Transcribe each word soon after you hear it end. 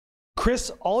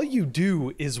Kris, all you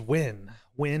do is win,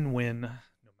 win, win,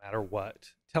 no matter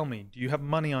what. Tell me, do you have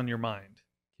money on your mind?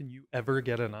 Can you ever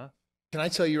get enough? Can I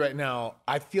tell you right now,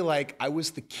 I feel like I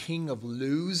was the king of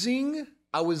losing.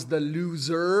 I was the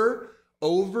loser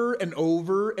over and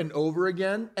over and over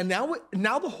again. And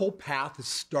now the whole path is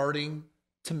starting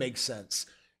to make sense.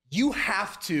 You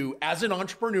have to, as an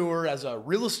entrepreneur, as a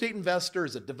real estate investor,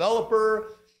 as a developer,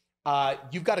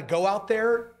 you've got to go out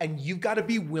there and you've got to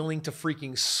be willing to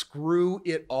freaking screw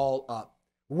it all up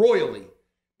royally,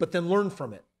 but then learn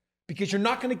from it, because you're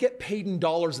not going to get paid in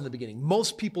dollars in the beginning.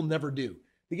 Most people never do.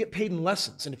 They get paid in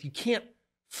lessons. And if you can't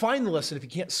find the lesson, if you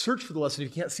can't search for the lesson,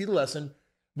 if you can't see the lesson,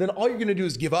 then all you're going to do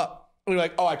is give up. And you're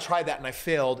like, oh, I tried that and I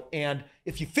failed. And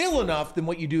if you fail enough, then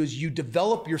what you do is you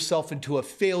develop yourself into a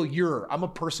failure. I'm a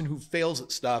person who fails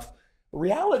at stuff. The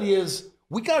reality is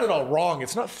we got it all wrong.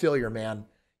 It's not failure, man.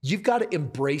 You've got to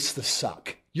embrace the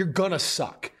suck. You're going to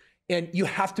suck. And you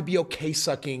have to be okay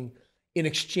sucking in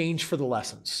exchange for the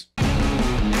lessons.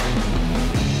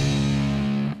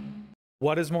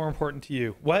 What is more important to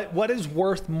you? What is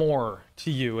worth more to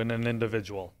you in an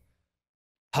individual?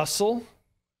 Hustle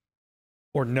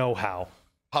or know-how?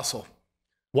 Hustle.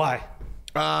 Why?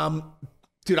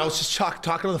 Dude, I was just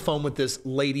talking on the phone with this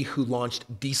lady who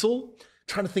launched Diesel,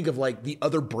 trying to think of like the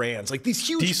other brands, like these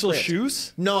huge Diesel brands.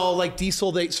 Shoes? No, like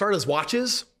Diesel, they started as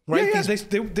watches, right? Yeah, These,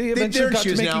 they eventually got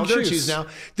to making shoes. Now.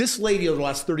 This lady over the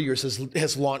last 30 years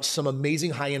has launched some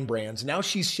amazing high-end brands. Now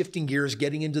she's shifting gears,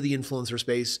 getting into the influencer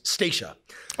space, Stacia.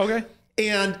 Okay.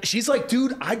 And she's like,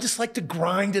 dude, I just like to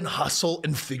grind and hustle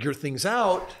and figure things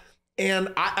out.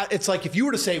 And it's like, if you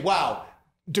were to say, wow,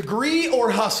 degree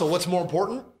or hustle, what's more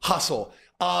important? Hustle.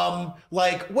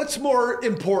 Like, what's more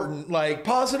important? Like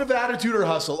positive attitude or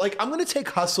hustle? Like, I'm going to take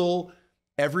hustle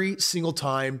every single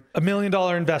time. $1 million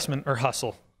investment or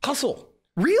hustle? Hustle.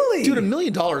 Really? Dude, $1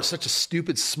 million is such a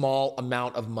stupid small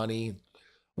amount of money.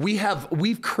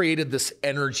 We've created this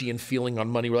energy and feeling on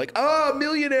money. We're like, oh,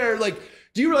 millionaire. Like,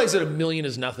 do you realize that $1 million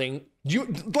is nothing?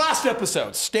 Last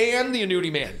episode, Stan, the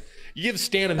annuity man. You give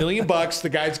Stan $1 million, the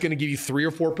guy's going to give you 3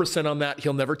 or 4% on that.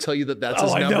 He'll never tell you that that's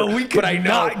his number. Know. We could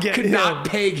not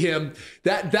peg him.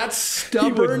 That's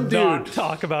stubborn, dude. Not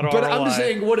talk about ROI. But I'm just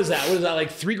saying, what is that? What is that? Like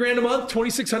 $3,000 a month,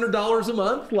 $2,600 a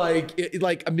month? Like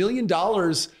 $1 million.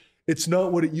 It's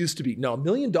not what it used to be. No, $1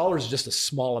 million is just a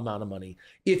small amount of money.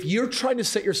 If you're trying to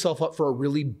set yourself up for a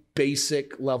really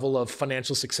basic level of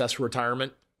financial success for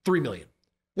retirement, $3 million.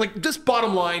 Like, just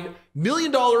bottom line, $1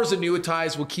 million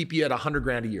annuitized will keep you at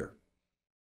 $100,000 a year.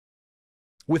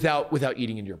 Without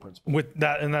eating into your principal. With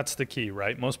that, and that's the key,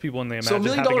 right? Most people, when they imagine so $1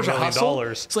 million having $1 a million, hustle,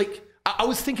 it's like, I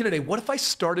was thinking today, what if I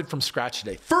started from scratch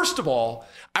today? First of all,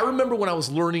 I remember when I was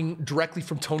learning directly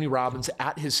from Tony Robbins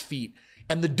at his feet,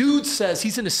 and the dude says,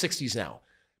 he's in his 60s now.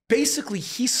 Basically,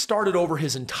 he started over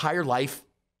his entire life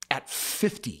at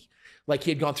 50. Like,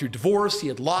 he had gone through divorce, he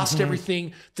had lost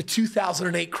everything. The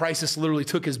 2008 crisis literally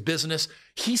took his business.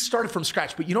 He started from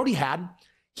scratch, but you know what he had?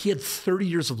 He had 30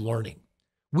 years of learning,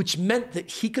 which meant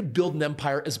that he could build an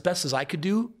empire as best as I could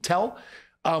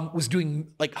was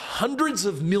doing like hundreds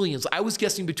of millions. I was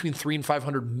guessing between $300 and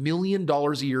 $500 million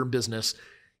a year in business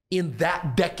in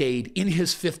that decade in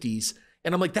his 50s.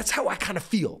 And I'm like, that's how I kind of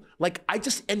feel. Like, I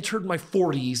just entered my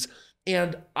 40s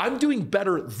and I'm doing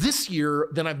better this year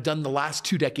than I've done the last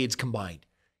 2 decades combined.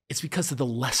 It's because of the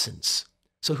lessons.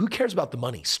 So who cares about the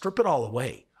money? Strip it all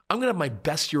away. I'm going to have my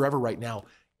best year ever right now,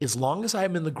 as long as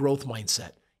I'm in the growth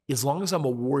mindset. As long as I'm a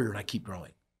warrior and I keep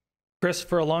growing. Kris,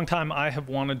 for a long time, I have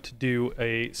wanted to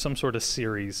do some sort of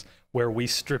series where we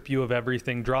strip you of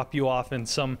everything, drop you off in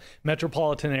some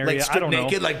metropolitan area. Like strip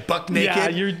naked, like buck naked? Yeah,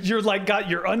 you're like got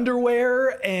your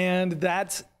underwear and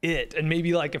that's it. And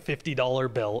maybe like a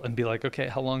 $50 bill and be like, okay,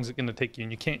 how long is it going to take you?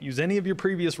 And you can't use any of your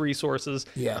previous resources.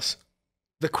 Yes.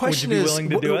 The question is, willing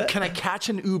to do it? Can I catch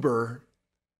an Uber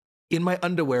in my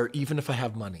underwear even if I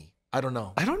have money? I don't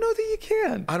know. I don't know that you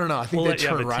can. I don't know. I think they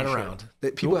turn right around.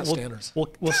 People have standards.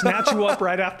 We'll snatch you up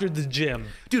right after the gym.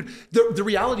 Dude, the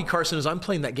reality, Carson, is I'm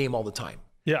playing that game all the time.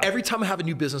 Yeah. Every time I have a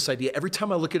new business idea, every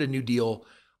time I look at a new deal,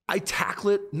 I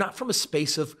tackle it not from a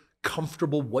space of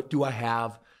comfortable, what do I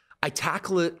have? I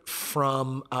tackle it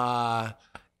from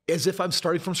as if I'm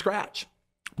starting from scratch.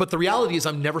 But the reality is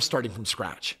I'm never starting from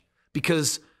scratch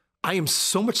because I am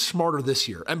so much smarter this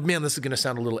year. And man, this is going to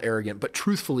sound a little arrogant, but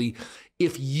truthfully,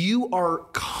 if you are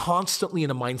constantly in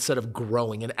a mindset of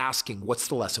growing and asking, what's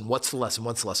the lesson? What's the lesson?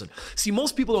 What's the lesson? See,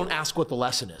 most people don't ask what the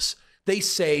lesson is. They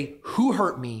say, who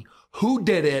hurt me? Who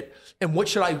did it? And what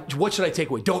should I take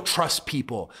away? Don't trust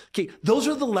people. Okay, those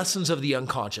are the lessons of the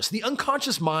unconscious. The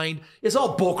unconscious mind is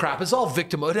all bullcrap. It's all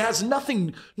victimhood. It has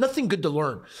nothing good to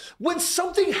learn. When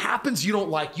something happens you don't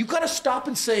like, you got to stop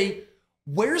and say,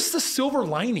 where's the silver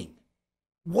lining?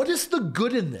 What is the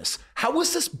good in this? How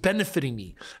is this benefiting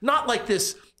me? Not like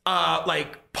this,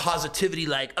 like positivity,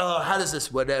 like, oh, how does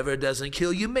this, whatever doesn't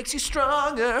kill you makes you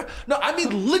stronger. No, I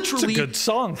mean, literally, It's a good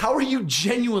song. How are you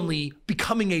genuinely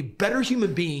becoming a better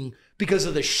human being because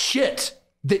of the shit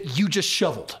that you just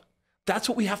shoveled? That's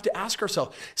what we have to ask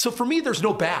ourselves. So for me, there's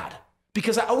no bad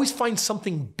because I always find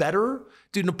something better.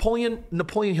 Dude, Napoleon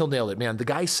Hill nailed it, man. The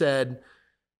guy said,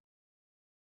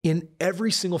 in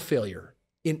every single failure,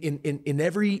 in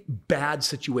every bad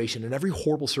situation, in every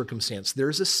horrible circumstance,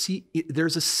 there's a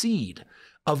seed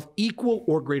of equal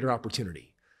or greater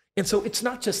opportunity. And so it's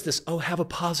not just this, oh, have a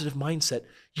positive mindset.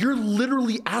 You're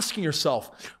literally asking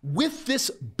yourself, with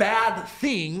this bad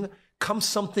thing comes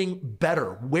something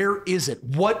better. Where is it?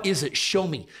 What is it? Show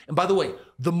me. And by the way,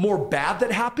 the more bad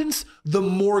that happens, the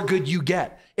more good you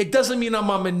get. It doesn't mean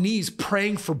I'm on my knees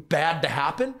praying for bad to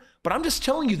happen, but I'm just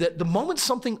telling you that the moment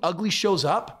something ugly shows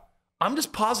up, I'm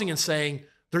just pausing and saying,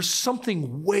 there's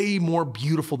something way more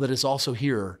beautiful that is also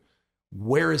here.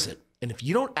 Where is it? And if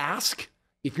you don't ask,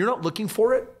 if you're not looking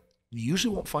for it, you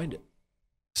usually won't find it.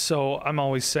 So I'm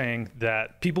always saying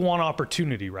that people want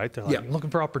opportunity, right? They're like Yeah.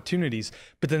 looking for opportunities,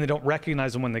 but then they don't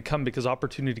recognize them when they come because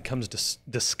opportunity comes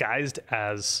disguised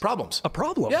as Problems. a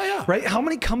problem. Yeah, yeah. Right? How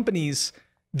many companies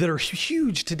that are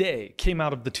huge today came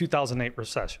out of the 2008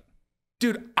 recession?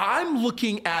 Dude, I'm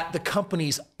looking at the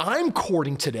companies I'm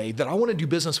courting today that I want to do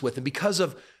business with. And because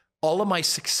of all of my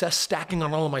success, stacking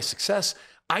on all of my success,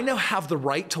 I now have the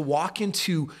right to walk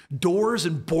into doors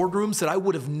and boardrooms that I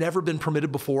would have never been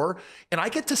permitted before. And I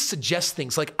get to suggest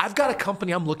things. Like I've got a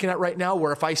company I'm looking at right now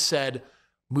where if I said,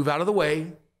 move out of the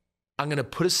way, I'm going to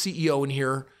put a CEO in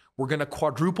here, we're going to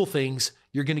quadruple things,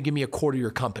 you're going to give me a quarter of your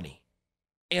company.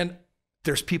 And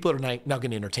there's people that are now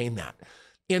going to entertain that.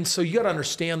 And so you got to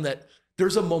understand that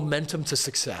there's a momentum to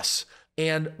success.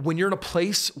 And when you're in a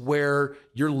place where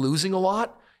you're losing a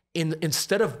lot,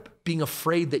 instead of being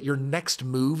afraid that your next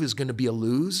move is going to be a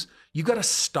lose, you got to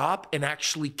stop and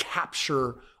actually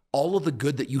capture all of the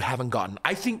good that you haven't gotten.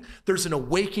 I think there's an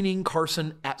awakening,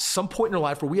 Carson, at some point in your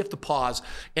life where we have to pause.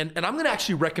 And I'm going to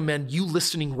actually recommend you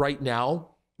listening right now,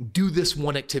 do this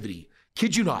one activity.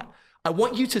 Kid you not. I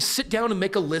want you to sit down and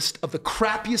make a list of the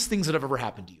crappiest things that have ever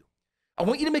happened to you. I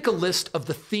want you to make a list of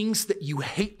the things that you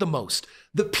hate the most,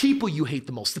 the people you hate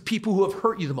the most, the people who have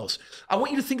hurt you the most. I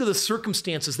want you to think of the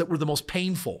circumstances that were the most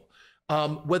painful,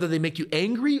 whether they make you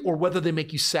angry or whether they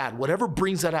make you sad, whatever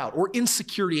brings that out, or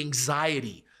insecurity,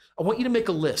 anxiety. I want you to make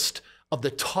a list of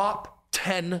the top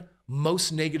 10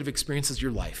 most negative experiences of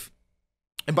your life.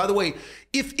 And by the way,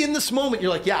 if in this moment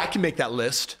you're like, yeah, I can make that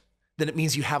list, then it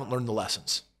means you haven't learned the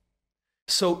lessons.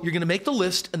 So you're going to make the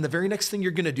list, and the very next thing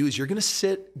you're going to do is you're going to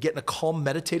sit, get in a calm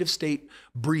meditative state,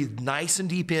 breathe nice and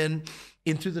deep in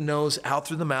through the nose, out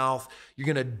through the mouth. You're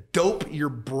going to dope your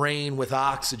brain with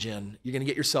oxygen. You're going to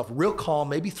get yourself real calm,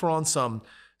 maybe throw on some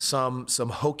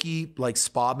hokey like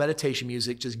spa meditation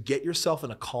music. Just get yourself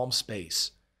in a calm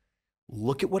space.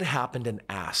 Look at what happened and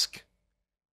ask,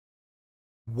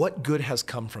 what good has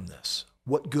come from this?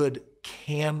 What good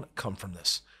can come from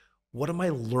this? What am I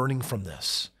learning from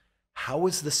this? How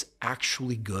is this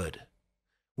actually good?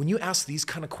 When you ask these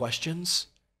kind of questions,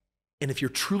 and if you're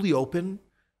truly open,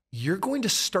 you're going to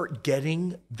start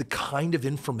getting the kind of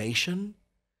information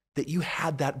that you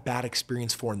had that bad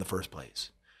experience for in the first place.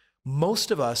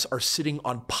 Most of us are sitting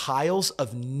on piles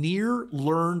of near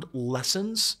learned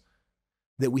lessons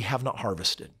that we have not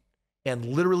harvested. And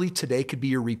literally today could be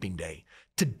your reaping day.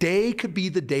 Today could be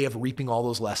the day of reaping all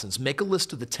those lessons. Make a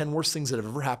list of the 10 worst things that have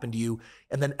ever happened to you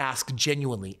and then ask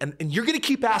genuinely. And you're going to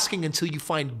keep asking until you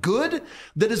find good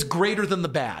that is greater than the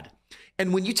bad.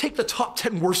 And when you take the top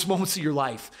 10 worst moments of your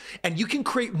life and you can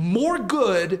create more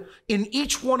good in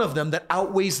each one of them that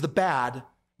outweighs the bad,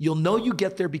 you'll know you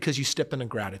get there because you step into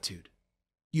gratitude.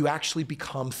 You actually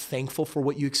become thankful for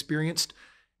what you experienced.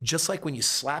 Just like when you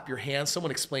slap your hand,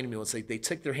 someone explained to me once, they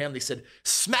took their hand, they said,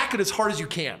 smack it as hard as you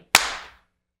can.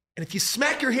 And if you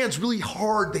smack your hands really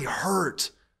hard, they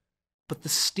hurt. But the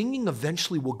stinging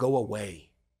eventually will go away.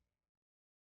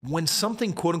 When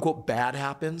something quote unquote bad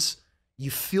happens,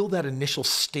 you feel that initial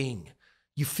sting.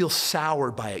 You feel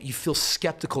soured by it. You feel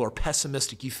skeptical or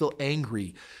pessimistic. You feel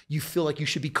angry. You feel like you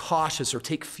should be cautious or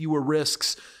take fewer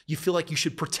risks. You feel like you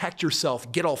should protect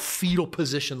yourself, get all fetal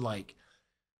position like.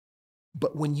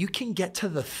 But when you can get to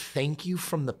the thank you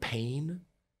from the pain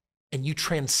and you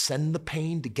transcend the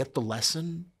pain to get the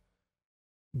lesson,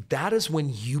 that is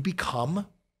when you become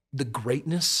the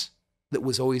greatness that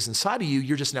was always inside of you.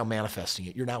 You're just now manifesting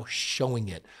it. You're now showing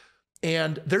it.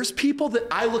 And there's people that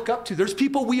I look up to. There's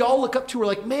people we all look up to. We're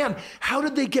like, man, how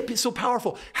did they get so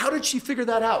powerful? How did she figure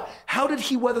that out? How did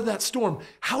he weather that storm?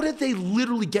 How did they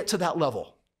literally get to that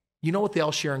level? You know what they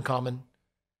all share in common?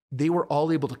 They were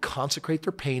all able to consecrate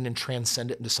their pain and transcend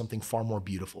it into something far more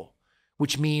beautiful,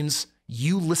 which means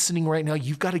you listening right now,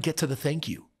 you've got to get to the thank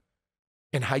you.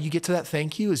 And how you get to that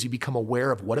thank you is you become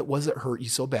aware of what it was that hurt you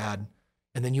so bad.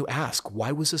 And then you ask,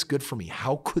 why was this good for me?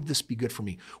 How could this be good for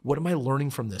me? What am I learning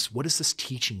from this? What is this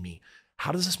teaching me?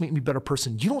 How does this make me a better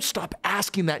person? You don't stop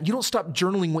asking that. You don't stop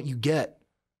journaling what you get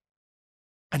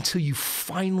until you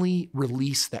finally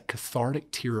release that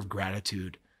cathartic tear of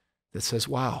gratitude that says,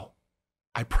 wow,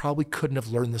 I probably couldn't have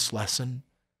learned this lesson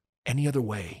any other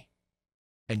way.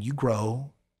 And you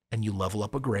grow and you level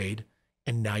up a grade,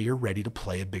 and now you're ready to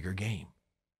play a bigger game.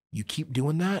 You keep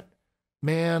doing that,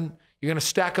 man, you're going to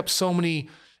stack up so many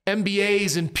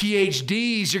MBAs and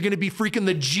PhDs. You're going to be freaking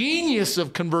the genius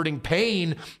of converting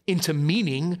pain into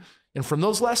meaning. And from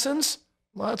those lessons,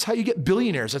 well, that's how you get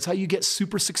billionaires. That's how you get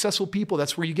super successful people.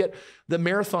 That's where you get the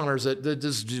marathoners that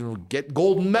just get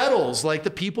gold medals, like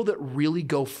the people that really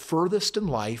go furthest in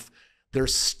life. They're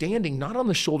standing not on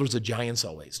the shoulders of giants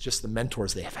always, just the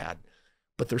mentors they have had,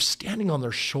 but they're standing on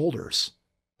their shoulders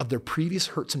of their previous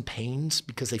hurts and pains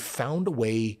because they found a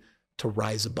way to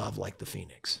rise above like the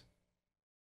phoenix.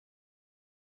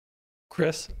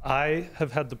 Kris, I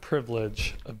have had the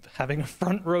privilege of having a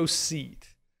front row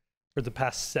seat for the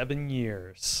past 7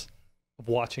 years of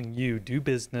watching you do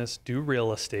business, do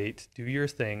real estate, do your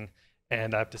thing.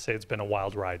 And I have to say, it's been a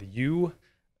wild ride. You're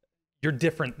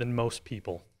different than most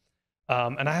people.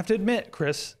 And I have to admit,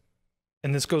 Kris,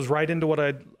 and this goes right into what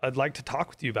I'd like to talk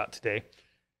with you about today.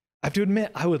 I have to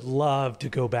admit, I would love to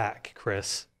go back,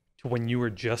 Kris, to when you were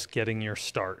just getting your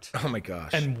start. Oh my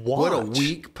gosh. And watch. What a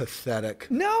weak,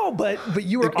 pathetic. No, but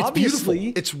you were It's obviously...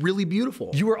 beautiful. It's really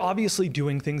beautiful. You were obviously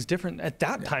doing things different at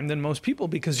that time than most people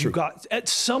because you got... At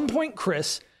some point,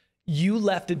 Kris, you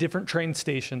left a different train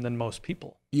station than most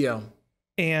people. Yeah.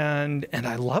 And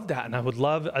I love that. And I'd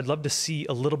love to see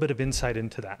a little bit of insight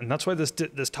into that. And that's why this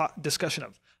discussion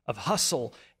of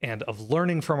hustle and of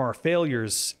learning from our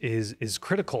failures is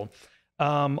critical.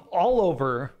 All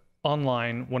over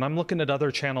online, when I'm looking at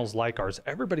other channels like ours,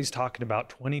 everybody's talking about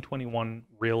 2021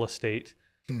 real estate,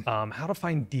 how to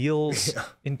find deals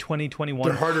in 2021.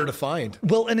 They're harder to find.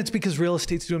 Well, and it's because real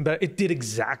estate's doing better. It did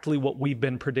exactly what we've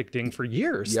been predicting for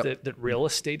years, that real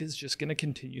estate is just going to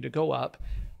continue to go up.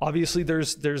 Obviously,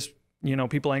 there's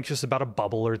people anxious about a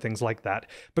bubble or things like that.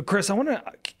 But Kris,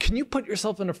 can you put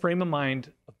yourself in a frame of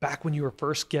mind of back when you were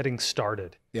first getting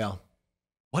started? Yeah.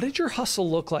 What did your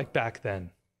hustle look like back then?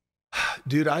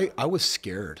 Dude, I was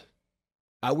scared.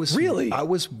 I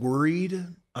was worried.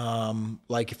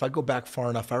 Like if I go back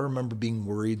far enough, I remember being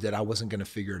worried that I wasn't going to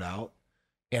figure it out.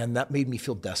 And that made me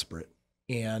feel desperate.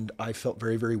 And I felt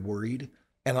very, very worried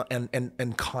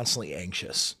and constantly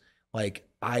anxious. Like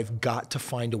I've got to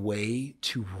find a way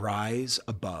to rise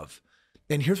above.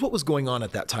 And here's what was going on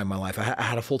at that time in my life. I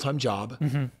had a full-time job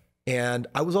and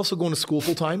I was also going to school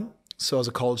full-time. So I was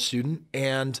a college student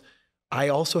and I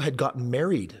also had gotten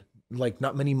married like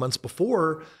not many months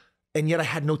before. And yet I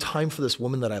had no time for this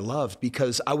woman that I loved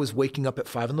because I was waking up at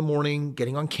 5 a.m,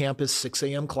 getting on campus, 6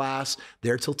 a.m. class,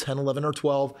 there till 10, 11 or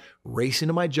 12, racing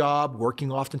to my job, working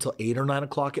off until 8 or 9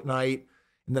 o'clock at night.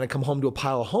 And then I come home to a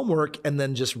pile of homework and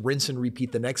then just rinse and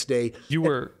repeat the next day. You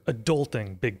were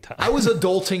adulting big time. I was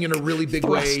adulting in a really big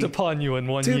way. Thrust upon you in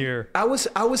one year. I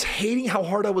was hating how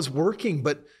hard I was working,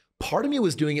 but part of me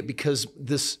was doing it because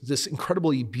this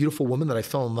incredibly beautiful woman that I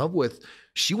fell in love with,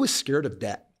 she was scared of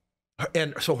debt.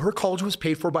 And so her college was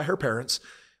paid for by her parents.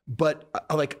 But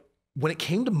like when it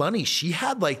came to money, she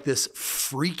had like this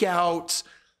freak out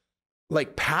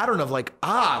like pattern of like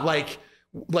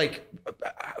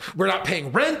we're not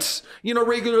paying rent,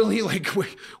 regularly.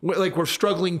 Like we're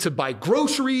struggling to buy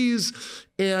groceries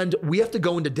and we have to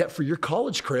go into debt for your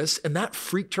college, Kris. And that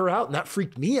freaked her out and that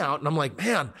freaked me out. And I'm like,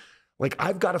 man, like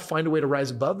I've got to find a way to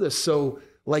rise above this. So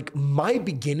like my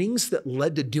beginnings that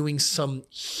led to doing some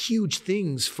huge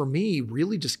things for me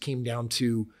really just came down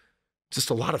to just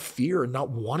a lot of fear and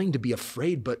not wanting to be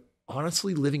afraid, but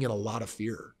honestly living in a lot of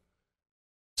fear.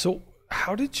 So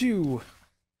how did you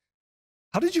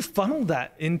funnel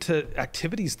that into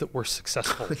activities that were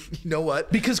successful? You know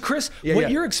what? Because Kris,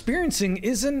 what you're experiencing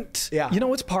isn't,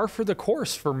 it's par for the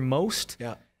course for most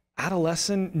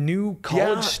adolescent new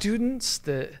college students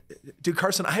that... Dude,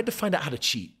 Carson, I had to find out how to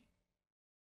cheat.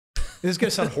 This is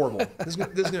gonna sound horrible.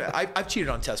 I've cheated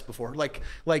on tests before.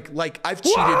 I've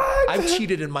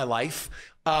cheated in my life.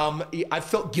 I've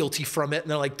felt guilty from it,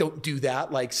 and they're like, "Don't do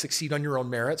that. Like, succeed on your own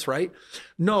merits, right?"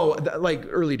 No, like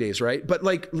early days, right? But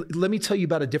like, let me tell you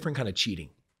about a different kind of cheating.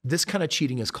 This kind of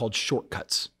cheating is called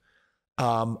shortcuts.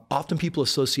 Often people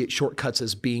associate shortcuts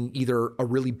as being either a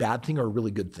really bad thing or a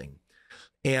really good thing.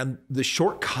 And the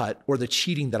shortcut or the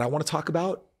cheating that I want to talk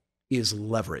about is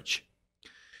leverage.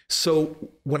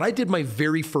 So when I did my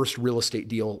very first real estate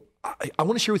deal, I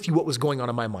want to share with you what was going on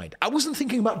in my mind. I wasn't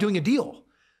thinking about doing a deal.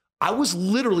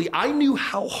 I knew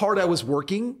how hard I was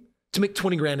working to make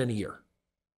 20 grand in a year.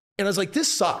 And I was like,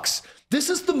 this sucks. This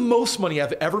is the most money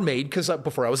I've ever made, because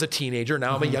before I was a teenager,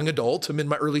 now I'm a young adult, I'm in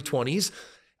my early 20s.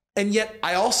 And yet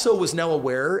I also was now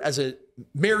aware, as a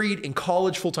married in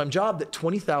college full-time job, that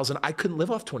 20,000, I couldn't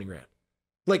live off 20 grand.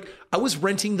 Like, I was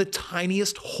renting the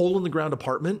tiniest hole in the ground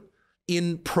apartment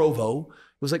in Provo.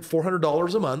 It was like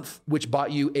 $400 a month, which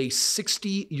bought you a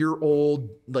 60-year-old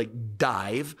like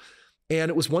dive. And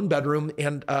it was one bedroom.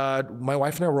 And my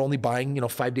wife and I were only buying,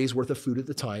 5 days worth of food at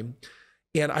the time.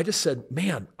 And I just said,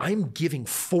 man, I'm giving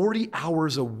 40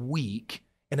 hours a week.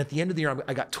 And at the end of the year,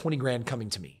 I got 20 grand coming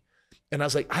to me. And I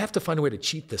was like, I have to find a way to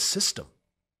cheat this system.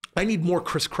 I need more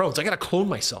Kris Krohns. I got to clone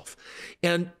myself.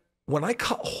 And when I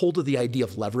caught hold of the idea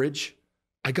of leverage,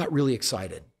 I got really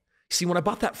excited. See, when I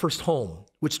bought that first home,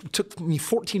 which took me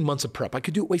 14 months of prep, I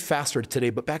could do it way faster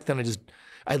today, but back then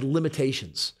I had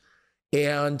limitations.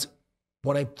 And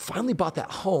when I finally bought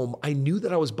that home, I knew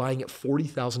that I was buying at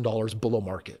 $40,000 below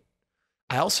market.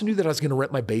 I also knew that I was going to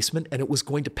rent my basement and it was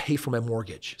going to pay for my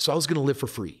mortgage. So I was going to live for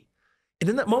free. And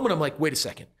in that moment, I'm like, wait a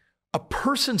second.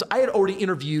 I had already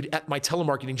interviewed at my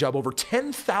telemarketing job over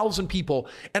 10,000 people,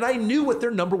 and I knew what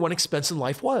their number one expense in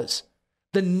life was.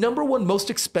 The number one most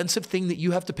expensive thing that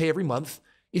you have to pay every month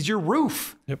is your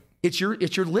roof. Yep. It's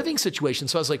your living situation.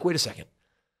 So I was like, wait a second.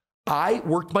 I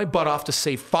worked my butt off to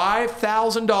save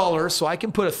 $5,000 so I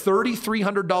can put a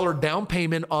 $3,300 down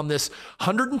payment on this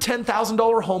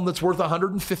 $110,000 home that's worth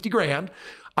 150 grand.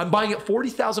 I'm buying at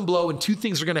 40,000 below, and two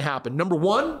things are going to happen. Number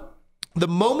one, the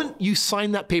moment you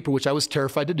sign that paper, which I was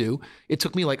terrified to do, it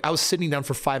took me I was sitting down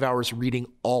for 5 hours reading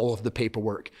all of the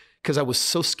paperwork because I was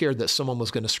so scared that someone was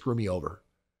going to screw me over.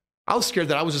 I was scared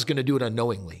that I was just going to do it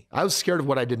unknowingly. I was scared of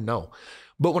what I didn't know.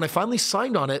 But when I finally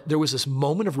signed on it, there was this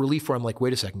moment of relief where I'm like,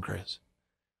 wait a second, Kris,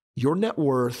 your net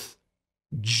worth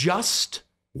just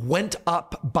went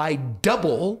up by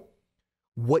double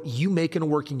what you make in a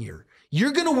working year.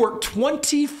 You're going to work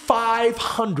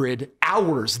 2,500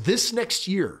 hours this next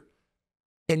year.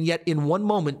 And yet in one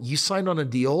moment, you signed on a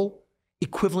deal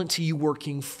equivalent to you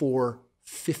working for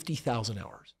 50,000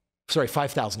 hours. Sorry,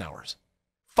 5,000 hours.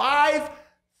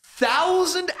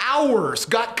 5,000 hours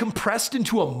got compressed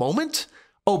into a moment.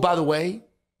 Oh, by the way,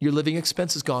 your living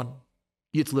expense is gone.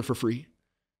 You get to live for free.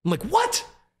 I'm like, what?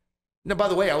 Now, by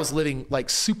the way, I was living like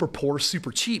super poor,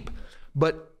 super cheap,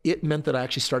 but it meant that I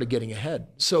actually started getting ahead.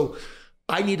 So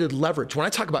I needed leverage. When I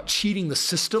talk about cheating the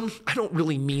system, I don't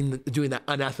really mean doing that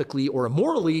unethically or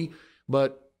immorally,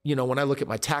 but when I look at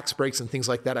my tax breaks and things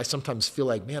like that, I sometimes feel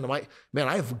like,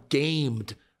 I have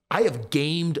gamed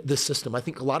the system. I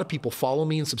think a lot of people follow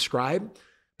me and subscribe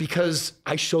because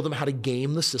I show them how to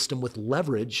game the system with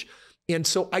leverage. And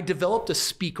so I developed a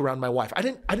speak around my wife. I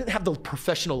didn't have the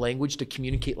professional language to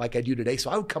communicate like I do today. So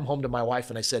I would come home to my wife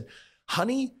and I said,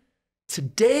 honey,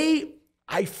 today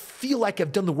I feel like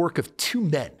I've done the work of two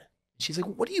men. She's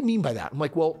like, what do you mean by that? I'm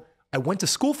like, well, I went to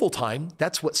school full time.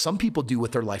 That's what some people do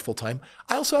with their life full time.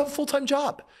 I also have a full-time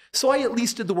job. So I at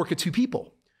least did the work of two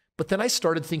people. But then I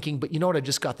started thinking, but you know what? I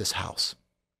just got this house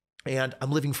and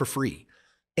I'm living for free.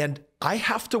 And I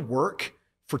have to work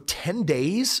for 10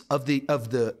 days of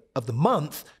the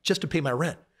month just to pay my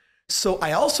rent. So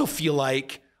I also feel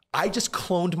like I just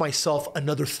cloned myself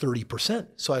another 30%.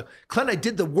 So I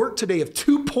did the work today of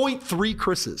 2.3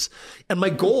 Krises. And my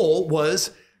goal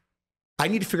was, I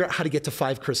need to figure out how to get to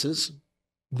 5 Krises,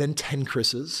 then 10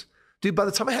 Krises. Dude, by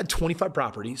the time I had 25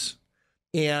 properties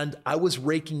and I was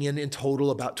raking in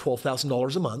total about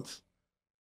 $12,000 a month,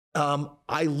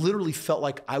 I literally felt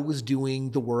like I was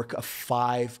doing the work of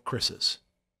 5 Krises.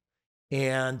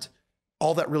 And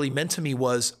all that really meant to me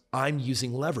was I'm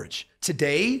using leverage.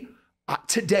 Today,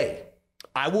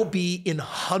 I will be in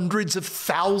hundreds of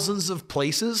thousands of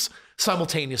places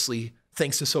simultaneously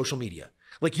thanks to social media.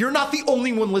 Like, you're not the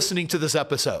only one listening to this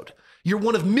episode. You're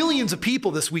one of millions of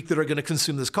people this week that are going to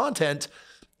consume this content,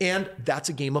 and that's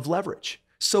a game of leverage.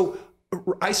 So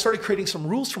I started creating some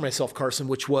rules for myself, Carson,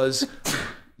 which was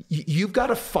you've got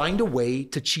to find a way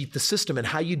to cheat the system, and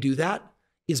how you do that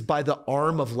is by the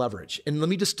arm of leverage. And let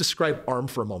me just describe arm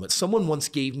for a moment. Someone once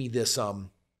gave me this,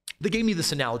 they gave me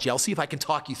this analogy. I'll see if I can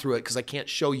talk you through it because I can't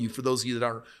show you for those of you that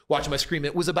aren't watching my screen.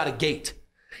 It was about a gate.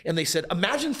 And they said,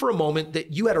 imagine for a moment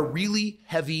that you had a really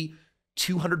heavy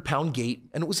 200-pound gate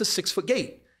and it was a 6-foot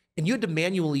gate. And you had to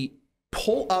manually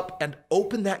pull up and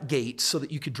open that gate so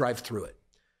that you could drive through it.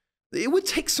 It would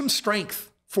take some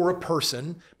strength for a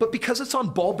person, but because it's on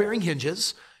ball-bearing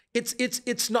hinges,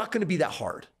 it's not going to be that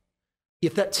hard.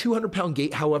 If that 200-pound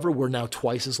gate, however, were now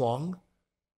twice as long,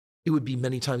 it would be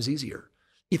many times easier.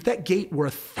 If that gate were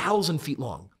 1,000 feet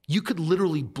long, you could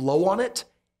literally blow on it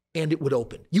and it would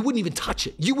open. You wouldn't even touch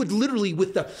it. You would literally,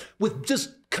 with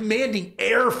just commanding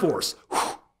air force,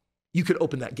 you could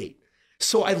open that gate.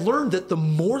 So I learned that the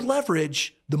more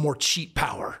leverage, the more cheat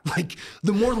power. Like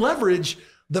the more leverage,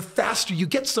 the faster you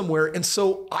get somewhere. And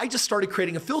so I just started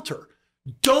creating a filter.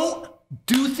 Don't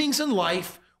do things in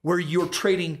life where you're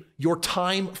trading your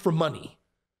time for money,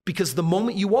 because the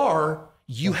moment you are,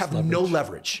 you have no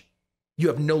leverage. You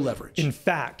have no leverage. In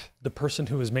fact, the person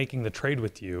who is making the trade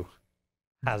with you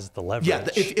has the leverage. Yeah,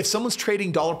 if someone's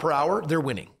trading dollar per hour, they're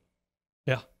winning.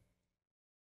 Yeah.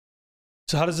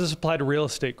 So how does this apply to real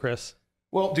estate, Kris?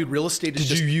 Well, dude, real estate is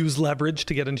Did you use leverage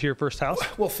to get into your first house?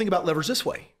 Well, think about leverage this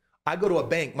way. I go to a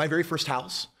bank, my very first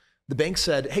house, the bank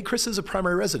said, hey, Kris is a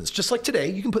primary residence. Just like today,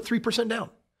 you can put 3%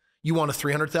 down. You want a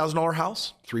 $300,000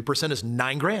 house? 3% is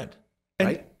 $9,000,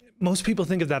 right? And most people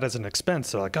think of that as an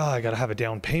expense. They're like, oh, I got to have a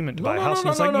down payment to buy a house. And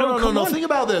it's like, no. Think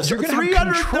about this. You're going to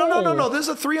have control. No. This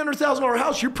is a $300,000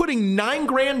 house. You're putting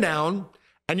 $9,000 down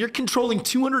and you're controlling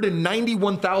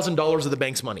 $291,000 of the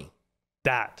bank's money.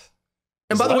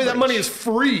 And by the way, that money is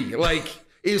free. Like,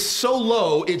 it is so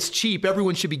low, it's cheap.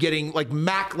 Everyone should be getting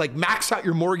max out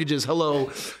your mortgages.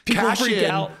 Hello,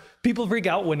 People freak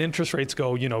out when interest rates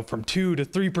go, from 2 to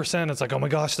 3%. It's like, oh my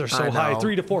gosh, they're so high.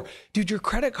 3 to 4. Dude, your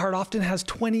credit card often has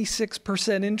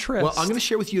 26% interest. Well, I'm going to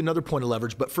share with you another point of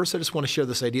leverage, but first I just want to share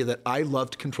this idea that I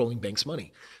loved controlling banks'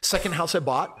 money. Second house I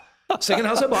bought.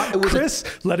 It was Kris,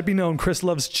 let it be known, Kris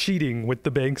loves cheating with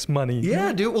the bank's money.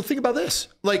 Yeah, dude. Well, think about this.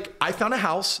 Like, I found a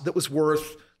house that was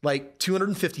worth like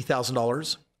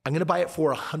 $250,000. I'm going to buy it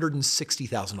for $160,000,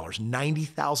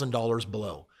 $90,000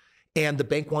 below. And the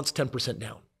bank wants 10%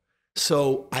 down.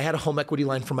 So I had a home equity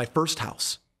line for my first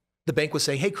house. The bank was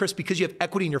saying, hey, Kris, because you have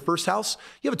equity in your first house,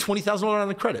 you have a $20,000 line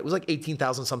of credit. It was like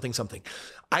 18,000 something.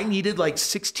 I needed like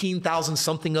 16,000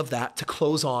 something of that to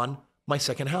close on my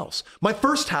second house. My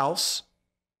first house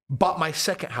bought my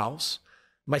second house.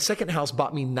 My second house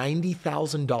bought me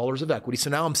 $90,000 of equity. So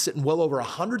now I'm sitting well over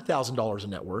 $100,000 in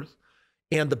net worth.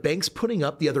 And the bank's putting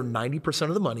up the other 90%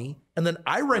 of the money. And then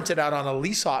I rent it out on a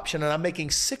lease option and I'm making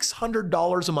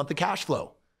 $600 a month of cash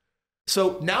flow.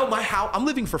 So now my house, I'm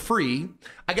living for free.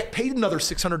 I get paid another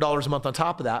 $600 a month on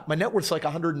top of that. My net worth's like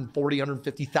 $140,000,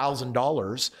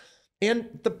 $150,000.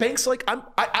 And the bank's like,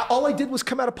 all I did was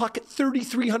come out of pocket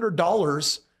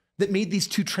 $3,300 that made these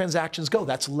two transactions go.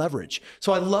 That's leverage.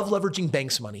 So I love leveraging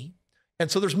banks' money. And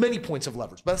so there's many points of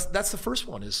leverage. But that's the first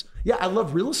one is, yeah, I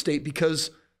love real estate because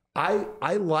I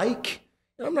like,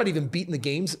 I'm not even beating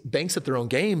the banks at their own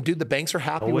game. Dude, the banks are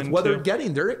happy with what they're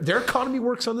getting. Their economy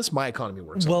works on this. My economy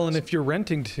works on this. Well, and if you're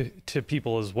renting to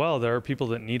people as well, there are people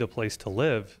that need a place to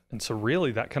live. And so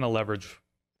really that kind of leverage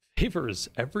favors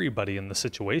everybody in the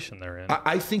situation they're in.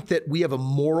 I think that we have a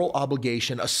moral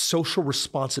obligation, a social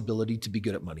responsibility to be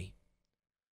good at money.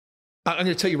 I'm going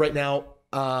to tell you right now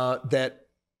that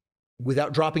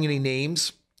without dropping any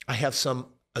names, I have some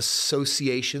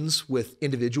associations with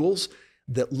individuals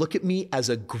that look at me as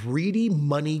a greedy,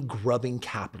 money-grubbing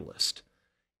capitalist.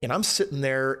 And I'm sitting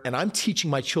there and I'm teaching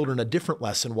my children a different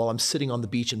lesson while I'm sitting on the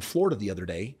beach in Florida the other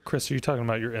day. Kris, are you talking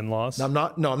about your in-laws? No, I'm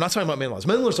not talking about my in-laws.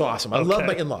 My in-laws are awesome. I love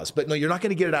my in-laws. But no, you're not going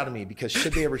to get it out of me because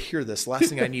should they ever hear this, the last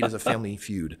thing I need is a family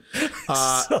feud.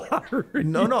 Sorry.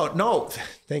 No.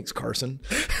 Thanks, Carson.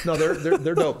 No,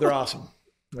 they're dope. They're awesome.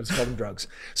 I just call them drugs.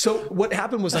 So what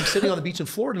happened was I'm sitting on the beach in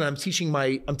Florida and I'm teaching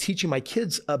my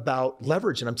kids about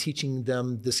leverage and I'm teaching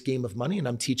them this game of money and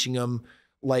I'm teaching them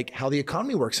like how the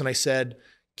economy works. And I said,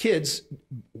 kids,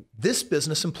 this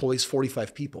business employs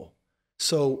 45 people.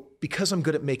 So because I'm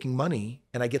good at making money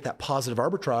and I get that positive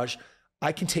arbitrage,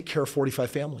 I can take care of 45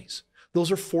 families.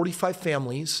 Those are 45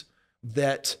 families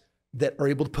that are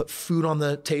able to put food on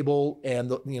the table and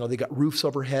they got roofs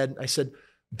overhead. I said,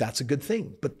 that's a good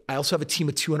thing. But I also have a team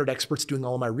of 200 experts doing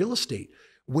all of my real estate.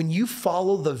 When you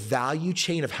follow the value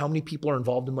chain of how many people are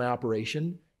involved in my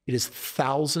operation, it is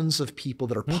thousands of people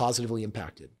that are positively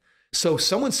impacted. So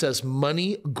someone says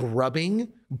money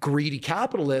grubbing, greedy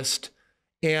capitalist,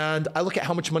 And I look at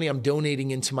how much money I'm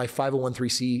donating into my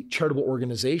 501(c) charitable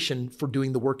organization for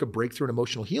doing the work of breakthrough and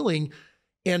emotional healing.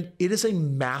 And it is a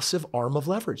massive arm of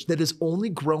leverage that is only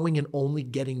growing and only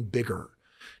getting bigger.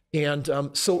 And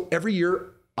so every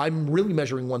year I'm really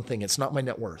measuring one thing. It's not my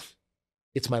net worth.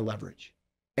 It's my leverage.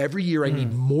 Every year I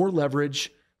need more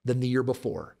leverage than the year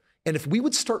before. And if we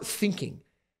would start thinking,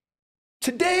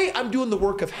 today I'm doing the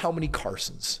work of how many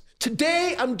Carsons?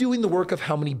 Today I'm doing the work of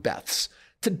how many Beths?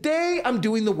 Today I'm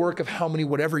doing the work of how many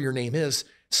whatever your name is.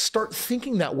 Start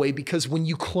thinking that way, because when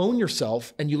you clone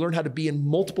yourself and you learn how to be in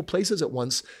multiple places at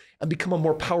once and become a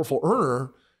more powerful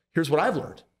earner, here's what I've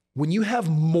learned. When you have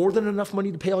more than enough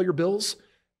money to pay all your bills,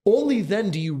 only then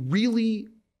do you really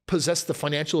possess the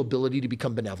financial ability to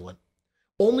become benevolent.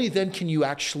 Only then can you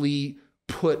actually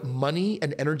put money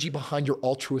and energy behind your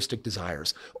altruistic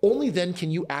desires. Only then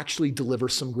can you actually deliver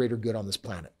some greater good on this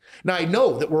planet. Now, I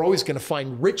know that we're always going to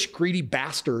find rich, greedy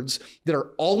bastards that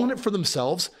are all in it for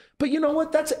themselves, but you know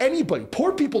what? That's anybody.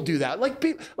 Poor people do that.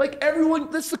 Like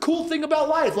everyone, that's the cool thing about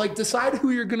life. Like, decide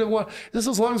who you're going to want. This,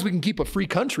 as long as we can keep a free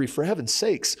country, for heaven's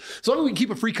sakes. As long as we can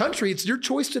keep a free country, it's your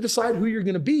choice to decide who you're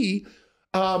going to be.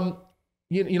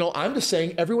 You know, I'm just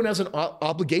saying everyone has an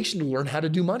obligation to learn how to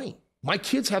do money. My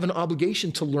kids have an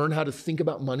obligation to learn how to think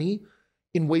about money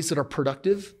in ways that are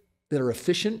productive, that are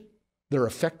efficient, that are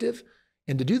effective.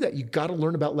 And to do that, you got to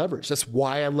learn about leverage. That's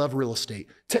why I love real estate.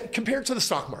 Compare it to the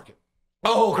stock market.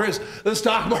 Oh, Kris, the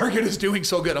stock market is doing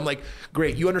so good. I'm like,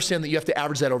 great. You understand that you have to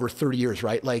average that over 30 years,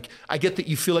 right? Like, I get that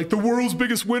you feel like the world's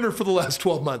biggest winner for the last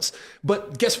 12 months.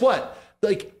 But guess what?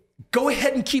 Like, go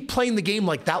ahead and keep playing the game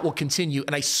like that will continue.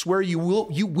 And I swear you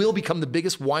will become the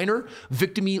biggest whiner,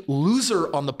 victim-y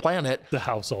loser on the planet. The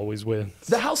house always wins.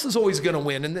 The house is always going to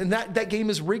win. And that game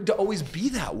is rigged to always be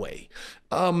that way.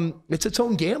 It's its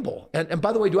own gamble. And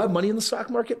by the way, do I have money in the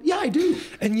stock market? Yeah, I do.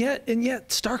 And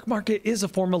yet stock market is a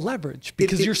form of leverage,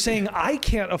 because you're saying I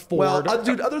can't afford. Well,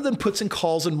 dude, other than puts and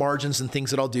calls and margins and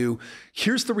things that I'll do,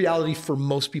 here's the reality for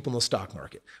most people in the stock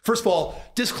market. First of all,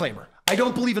 disclaimer. I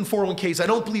don't believe in 401ks. I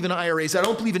don't believe in IRAs. I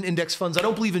don't believe in index funds. I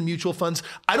don't believe in mutual funds.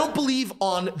 I don't believe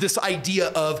on this idea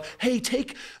of, hey,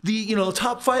 take the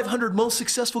top 500 most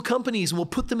successful companies and we'll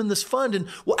put them in this fund and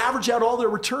we'll average out all their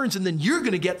returns and then you're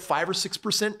going to get 5 or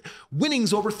 6%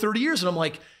 winnings over 30 years. And I'm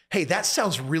like, hey, that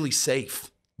sounds really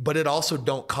safe, but it also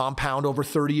don't compound over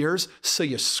 30 years. So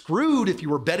you're screwed if you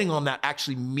were betting on that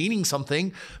actually meaning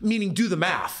something, meaning do the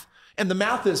math. And the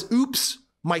math is, oops,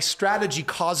 my strategy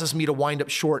causes me to wind up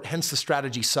short, hence the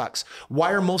strategy sucks.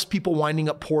 Why are most people winding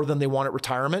up poorer than they want at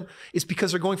retirement? It's because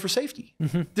they're going for safety.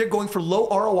 They're going for low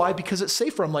ROI because it's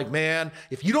safer. I'm like, man,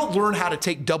 if you don't learn how to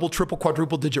take double, triple,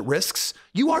 quadruple digit risks,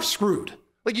 you are screwed.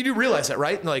 Like, you do realize that,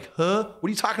 right? And like, huh? What are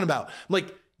you talking about? I'm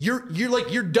like,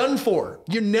 you're done for.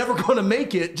 You're never going to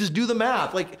make it. Just do the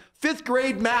math. Like 5th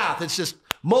grade math. It's just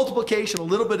multiplication, a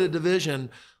little bit of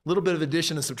division, a little bit of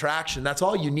addition and subtraction. That's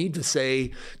all you need to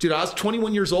say. Dude, I was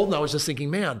 21 years old and I was just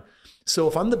thinking, man, so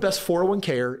if I'm the best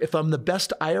 401k-er, if I'm the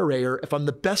best IRA-er, if I'm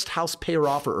the best house payer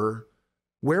offerer,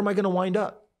 where am I going to wind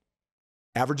up?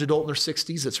 Average adult in their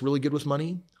 60s that's really good with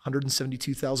money,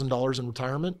 $172,000 in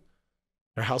retirement.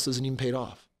 Their house isn't even paid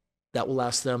off. That will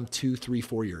last them 2, 3,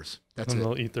 4 years. That's it. And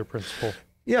they'll eat their principal.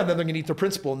 Yeah, then they're going to eat their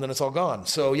principal and then it's all gone.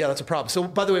 So yeah, that's a problem. So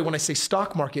by the way, when I say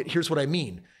stock market, here's what I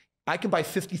mean. I can buy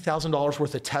 $50,000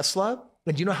 worth of Tesla.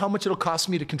 And do you know how much it'll cost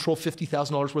me to control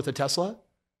 $50,000 worth of Tesla?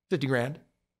 50 grand.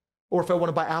 Or if I want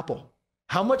to buy Apple,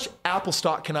 how much Apple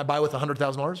stock can I buy with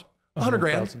 $100,000? 100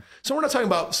 grand. So we're not talking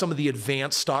about some of the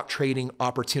advanced stock trading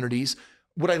opportunities.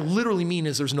 What I literally mean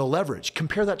is there's no leverage.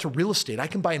 Compare that to real estate. I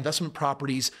can buy investment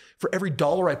properties for every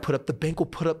dollar I put up, the bank will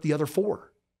put up the other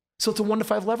 4. So it's a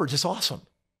 1-to-5 leverage. It's awesome.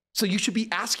 So you should be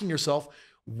asking yourself,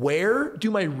 where do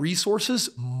my resources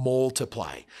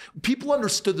multiply? People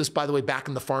understood this, by the way, back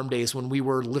in the farm days when we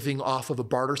were living off of a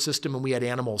barter system and we had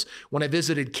animals. When I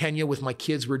visited Kenya with my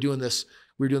kids, we were doing this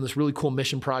really cool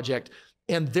mission project,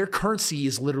 and their currency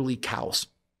is literally cows,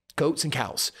 goats and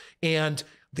cows. And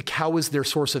the cow is their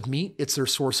source of meat. It's their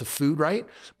source of food, right?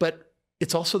 But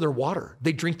it's also their water.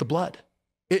 They drink the blood.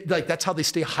 That's how they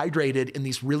stay hydrated in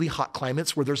these really hot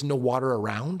climates where there's no water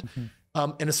around.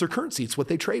 And it's their currency. It's what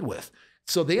they trade with.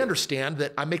 So they understand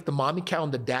that I make the mommy cow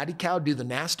and the daddy cow do the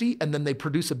nasty, and then they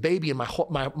produce a baby and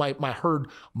my herd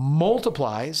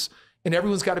multiplies, and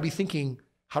everyone's got to be thinking,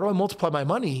 how do I multiply my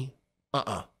money?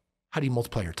 How do you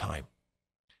multiply your time?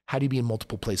 How do you be in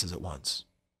multiple places at once?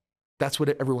 That's what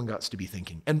everyone got to be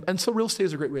thinking. And so real estate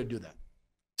is a great way to do that.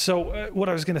 So what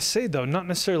I was going to say, though, not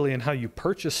necessarily in how you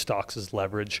purchase stocks as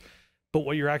leverage, But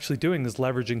what you're actually doing is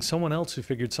leveraging someone else who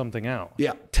figured something out.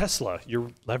 Yeah. Tesla, you're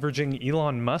leveraging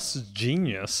Elon Musk's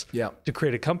genius Yeah. to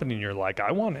create a company. And you're like,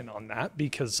 I want in on that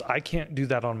because I can't do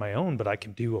that on my own, but I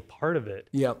can do a part of it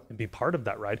Yeah. and be part of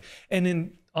that ride.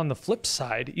 And on the flip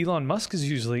side, Elon Musk is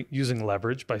usually using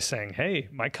leverage by saying, hey,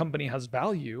 my company has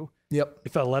value. Yep.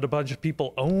 If I let a bunch of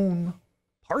people own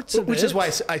parts of it. Which is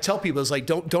why I tell people, it's like,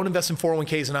 don't invest in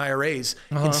 401ks and IRAs.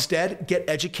 Instead, get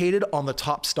educated on the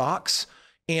top stocks.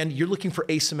 And you're looking for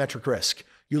asymmetric risk.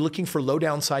 You're looking for low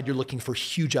downside. You're looking for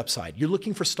huge upside. You're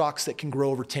looking for stocks that can grow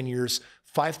over 10 years,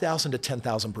 5,000 to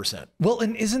 10,000%. Well,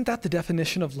 and isn't that the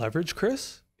definition of leverage,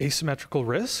 Kris? Asymmetrical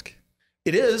risk?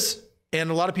 It is. And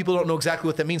a lot of people don't know exactly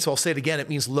what that means. So I'll say it again. It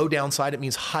means low downside. It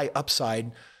means high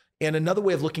upside. And another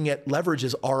way of looking at leverage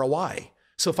is ROI.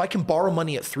 So if I can borrow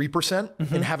money at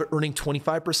 3% and have it earning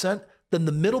 25%, then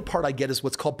the middle part I get is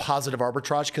what's called positive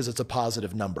arbitrage because it's a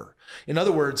positive number. In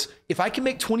other words, if I can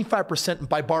make 25%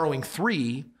 by borrowing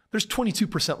 3, there's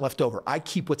 22% left over. I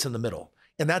keep what's in the middle,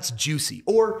 and that's juicy.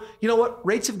 Or, you know what?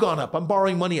 Rates have gone up. I'm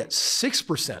borrowing money at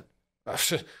 6%.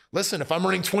 Listen, if I'm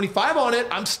earning 25 on it,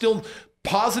 I'm still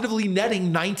positively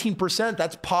netting 19%.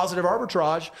 That's positive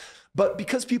arbitrage. But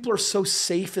because people are so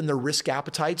safe in their risk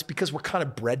appetites, because we're kind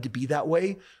of bred to be that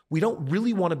way, we don't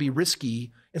really want to be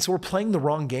risky. And so we're playing the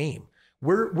wrong game.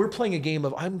 We're playing a game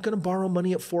of, I'm going to borrow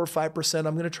money at 4 or 5%.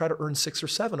 I'm going to try to earn 6 or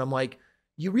 7. I'm like,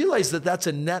 you realize that that's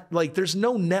a net, like there's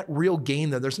no net real gain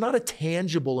there. There's not a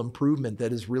tangible improvement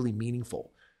that is really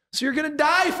meaningful. So you're going to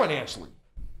die financially.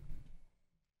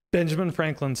 Benjamin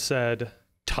Franklin said,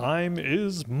 time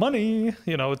is money.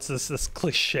 You know, it's this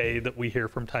cliche that we hear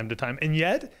from time to time. And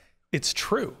yet it's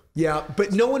true. Yeah,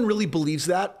 but no one really believes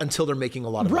that until they're making a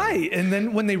lot of money. Right. And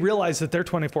then when they realize that their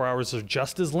 24 hours are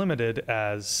just as limited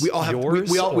as we all have,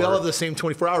 yours. We all have the same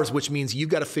 24 hours, which means you've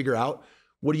got to figure out,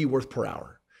 what are you worth per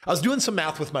hour? I was doing some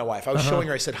math with my wife. I was showing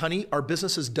her, I said, honey, our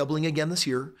business is doubling again this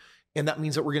year. And that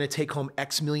means that we're going to take home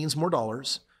X millions more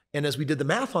dollars. And as we did the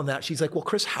math on that, she's like, well,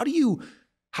 Kris, how do you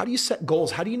set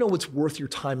goals? How do you know what's worth your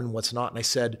time and what's not? And I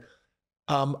said,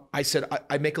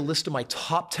 I make a list of my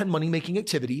top 10 money-making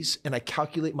activities and I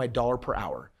calculate my dollar per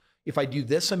hour. If I do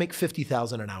this, I make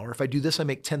 $50,000 an hour. If I do this, I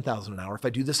make $10,000 an hour. If I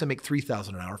do this, I make $3,000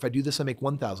 an hour. If I do this, I make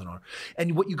 $1,000 an hour.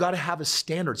 And what you got to have is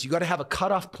standards. You got to have a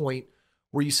cutoff point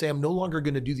where you say, I'm no longer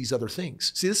going to do these other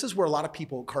things. See, this is where a lot of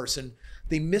people, Carson,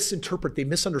 they misinterpret, they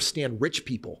misunderstand rich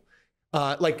people.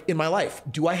 Like in my life,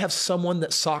 do I have someone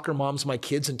that soccer moms my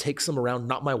kids and takes them around,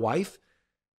 not my wife?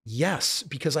 Yes,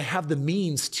 because I have the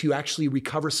means to actually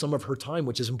recover some of her time,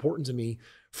 which is important to me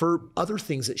for other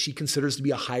things that she considers to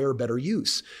be a higher, better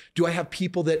use. Do I have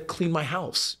people that clean my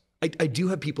house? I do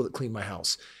have people that clean my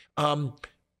house.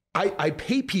 I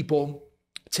pay people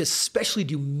to especially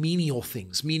do menial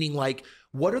things, meaning like,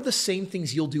 what are the same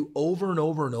things you'll do over and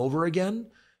over and over again,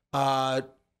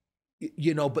 but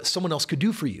someone else could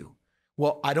do for you?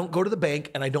 Well, I don't go to the bank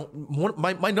and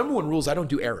my number one rule is I don't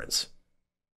do errands.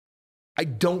 I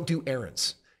don't do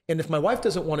errands. And if my wife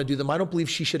doesn't want to do them, I don't believe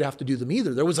she should have to do them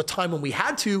either. There was a time when we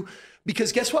had to,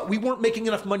 because guess what? We weren't making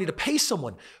enough money to pay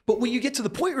someone. But when you get to the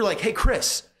point where you're like, hey,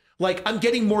 Kris, like I'm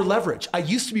getting more leverage. I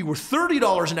used to be worth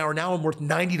 $30 an hour. Now I'm worth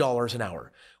 $90 an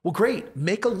hour. Well, great.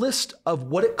 Make a list of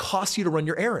what it costs you to run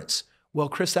your errands. Well,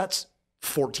 Kris, that's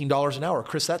 $14 an hour.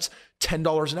 Kris, that's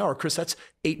 $10 an hour. Kris, that's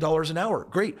 $8 an hour.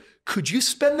 Great. Could you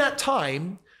spend that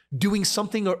time doing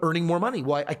something or earning more money?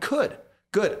 Well, I could.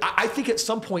 Good. I think at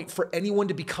some point for anyone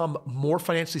to become more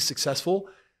financially successful,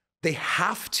 they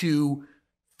have to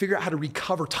figure out how to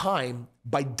recover time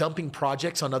by dumping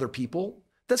projects on other people.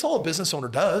 That's all a business owner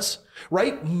does,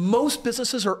 right? Most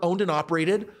businesses are owned and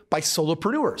operated by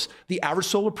solopreneurs. The average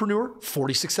solopreneur,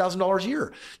 $46,000 a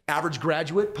year. Average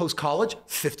graduate post-college,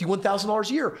 $51,000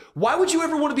 a year. Why would you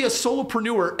ever want to be a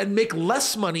solopreneur and make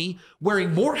less money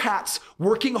wearing more hats,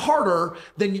 working harder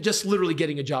than you just literally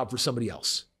getting a job for somebody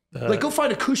else? Like go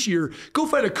find a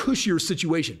cushier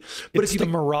situation. But it's the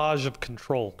mirage of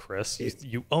control, Kris.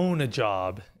 You own a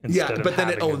job instead of but then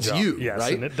it owns you, yes,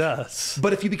 right? And it does.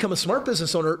 But if you become a smart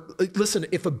business owner, listen,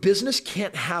 if a business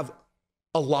can't have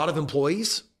a lot of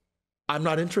employees, I'm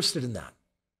not interested in that.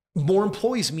 More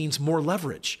employees means more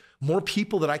leverage, more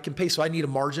people that I can pay. So I need a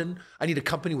margin. I need a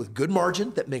company with good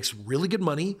margin that makes really good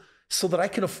money so that I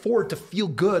can afford to feel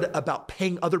good about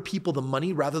paying other people the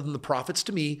money rather than the profits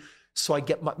to me. So I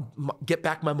get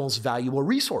back my most valuable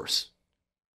resource,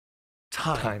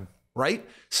 time, right?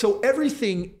 So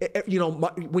everything,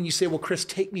 when you say, well, Kris,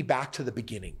 take me back to the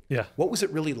beginning. Yeah. What was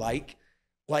it really like?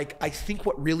 Like, I think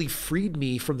what really freed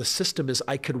me from the system is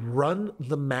I could run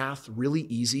the math really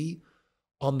easy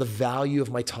on the value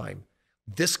of my time.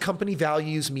 This company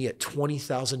values me at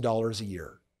 $20,000 a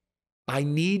year. I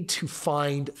need to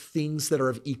find things that are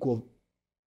of equal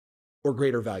or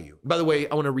greater value. By the way,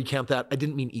 I want to recount that. I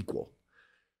didn't mean equal.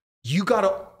 You got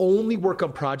to only work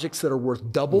on projects that are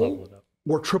worth double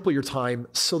or triple your time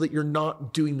so that you're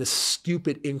not doing this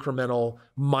stupid incremental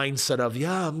mindset of,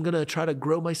 yeah, I'm going to try to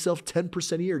grow myself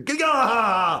 10% a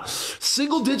year.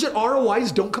 Single digit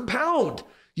ROIs don't compound.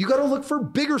 You got to look for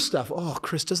bigger stuff. Oh,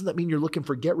 Kris, doesn't that mean you're looking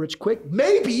for get rich quick?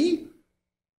 Maybe.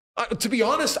 To be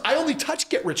honest, I only touch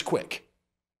get rich quick.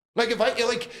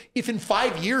 If in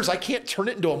 5 years I can't turn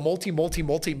it into a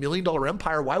multi-million dollar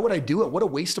empire, why would I do it? What a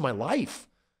waste of my life.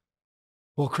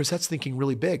 Well, Kris, that's thinking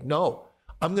really big. No,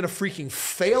 I'm going to freaking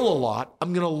fail a lot.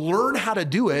 I'm going to learn how to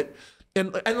do it.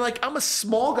 And I'm a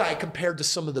small guy compared to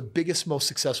some of the biggest, most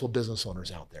successful business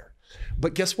owners out there.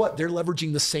 But guess what? They're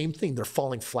leveraging the same thing. They're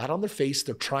falling flat on their face.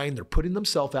 They're trying, they're putting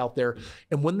themselves out there.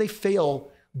 And when they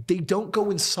fail, they don't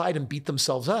go inside and beat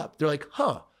themselves up. They're like,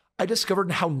 I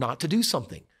discovered how not to do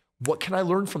something. What can I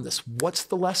learn from this? What's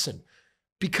the lesson?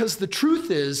 Because the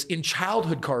truth is, in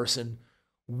childhood, Carson,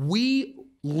 we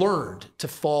learned to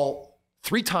fall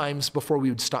 3 times before we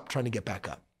would stop trying to get back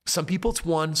up. Some people it's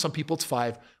 1, some people it's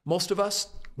 5. Most of us,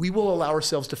 we will allow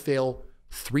ourselves to fail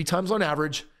 3 times on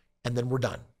average, and then we're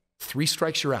done. 3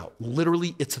 strikes, you're out.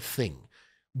 Literally, it's a thing.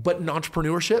 But in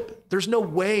entrepreneurship, there's no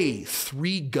way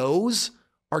 3 goes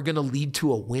are going to lead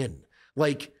to a win.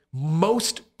 Like,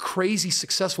 most crazy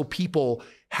successful people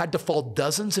had to fall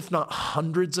dozens, if not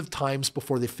hundreds of times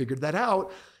before they figured that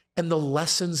out. And the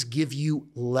lessons give you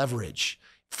leverage.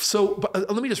 So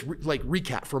let me just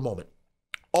recap for a moment.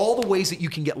 All the ways that you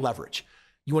can get leverage.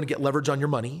 You want to get leverage on your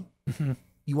money. Mm-hmm.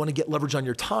 You want to get leverage on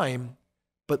your time.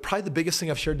 But probably the biggest thing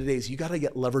I've shared today is you got to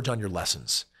get leverage on your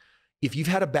lessons. If you've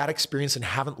had a bad experience and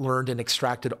haven't learned and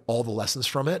extracted all the lessons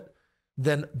from it,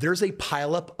 then there's a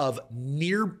pileup of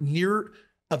near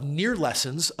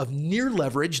lessons, of near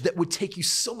leverage that would take you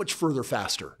so much further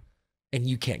faster. And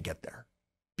you can't get there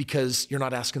because you're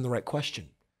not asking the right question.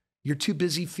 You're too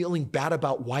busy feeling bad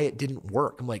about why it didn't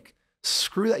work. I'm like,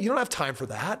 screw that. You don't have time for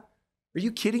that. Are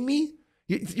you kidding me?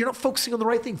 You're not focusing on the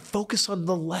right thing. Focus on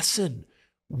the lesson.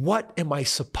 What am I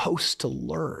supposed to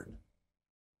learn?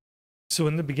 So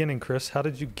in the beginning, Kris, how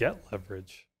did you get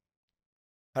leverage?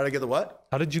 How did I get the what?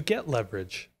 How did you get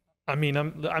leverage? I mean,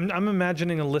 I'm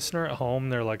imagining a listener at home.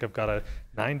 They're like, I've got a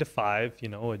 9 to 5,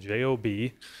 a job.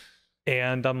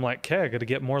 And I'm like, okay, I got to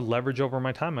get more leverage over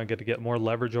my time. I got to get more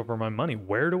leverage over my money.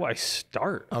 Where do I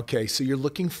start? Okay, so you're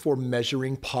looking for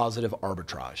measuring positive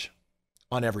arbitrage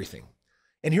on everything.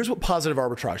 And here's what positive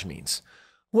arbitrage means.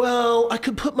 Well, I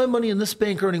could put my money in this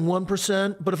bank earning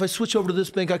 1%, but if I switch over to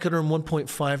this bank, I could earn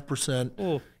 1.5%.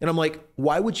 Oh. And I'm like,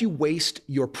 why would you waste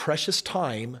your precious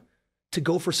time to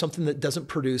go for something that doesn't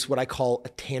produce what I call a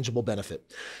tangible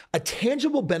benefit? A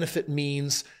tangible benefit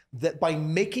means that by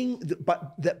making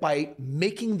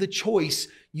the choice,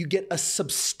 you get a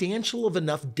substantial of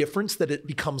enough difference that it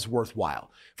becomes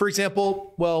worthwhile. For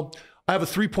example, well, I have a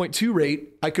 3.2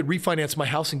 rate. I could refinance my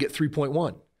house and get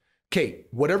 3.1. Okay,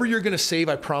 whatever you're going to save,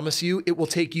 I promise you, it will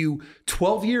take you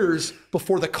 12 years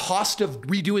before the cost of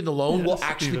redoing the loan will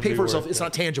actually pay for itself. It's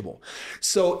not tangible.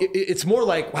 So it's more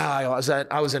like, wow,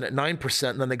 I was in at 9%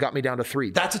 and then they got me down to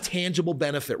 3%. That's a tangible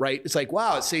benefit, right? It's like,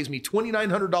 wow, it saves me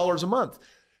 $2,900 a month.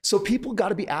 So people got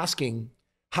to be asking,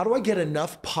 how do I get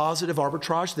enough positive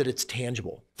arbitrage that it's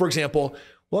tangible? For example,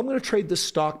 well, I'm going to trade this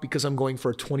stock because I'm going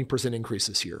for a 20% increase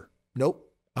this year. Nope.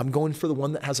 I'm going for the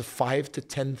one that has a 5,000 to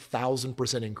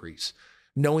 10,000% increase,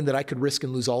 knowing that I could risk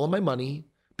and lose all of my money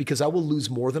because I will lose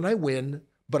more than I win,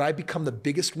 but I become the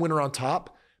biggest winner on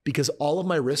top because all of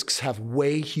my risks have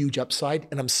way huge upside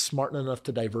and I'm smart enough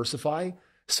to diversify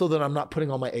so that I'm not putting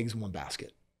all my eggs in one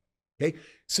basket. Okay.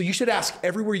 So you should ask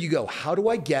everywhere you go, how do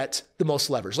I get the most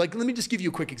leverage? Like, let me just give you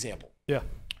a quick example. Yeah.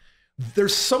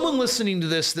 There's someone listening to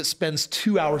this that spends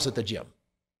 2 hours at the gym.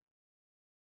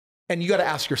 And you got to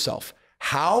ask yourself,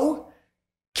 how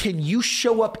can you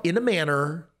show up in a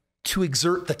manner to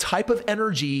exert the type of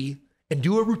energy and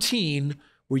do a routine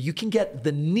where you can get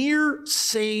the near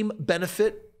same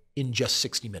benefit in just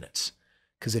 60 minutes?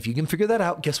 Because if you can figure that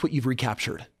out, guess what you've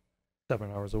recaptured?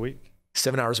 7 hours a week.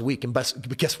 7 hours a week.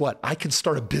 But guess what? I can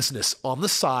start a business on the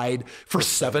side for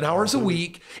 7 hours a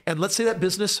week. And let's say that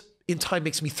business in time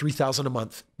makes me $3,000 a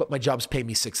month, but my job's paying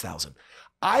me $6,000.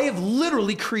 I have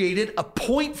literally created a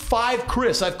 0.5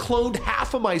 Kris. I've cloned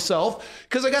half of myself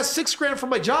because I got $6,000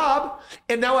 from my job.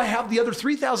 And now I have the other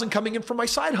 3,000 coming in from my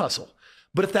side hustle.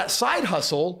 But if that side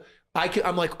hustle,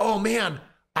 I'm like, oh man,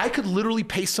 I could literally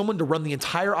pay someone to run the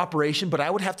entire operation, but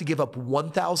I would have to give up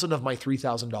 $1,000 of my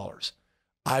 $3,000.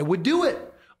 I would do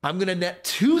it. I'm going to net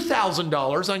 $2,000.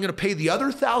 I'm going to pay the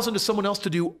other $1,000 to someone else to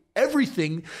do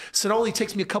everything. So it only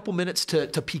takes me a couple minutes to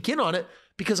peek in on it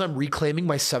because I'm reclaiming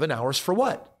my 7 hours for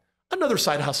what? Another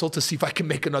side hustle to see if I can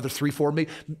make another 3, 4,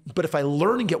 maybe. But if I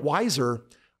learn and get wiser,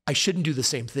 I shouldn't do the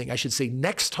same thing. I should say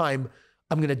next time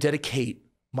I'm going to dedicate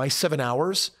my 7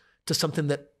 hours to something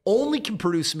that only can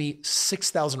produce me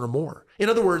 6,000 or more. In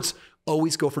other words,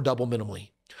 always go for double minimally.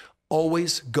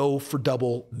 Always go for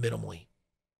double minimally.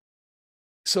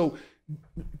 So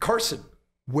Carson,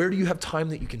 where do you have time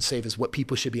that you can save is what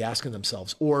people should be asking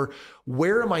themselves. Or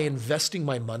where am I investing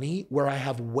my money where I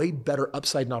have way better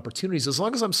upside and opportunities? As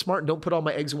long as I'm smart and don't put all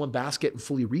my eggs in one basket and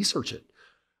fully research it.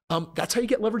 That's how you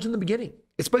get leverage in the beginning.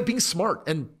 It's by being smart.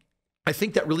 And I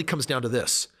think that really comes down to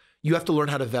this. You have to learn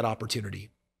how to vet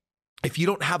opportunity. If you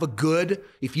don't have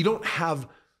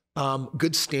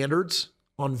good standards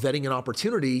on vetting an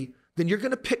opportunity, then you're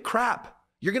going to pick crap.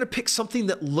 You're going to pick something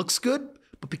that looks good,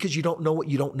 but because you don't know what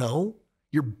you don't know,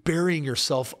 you're burying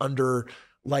yourself under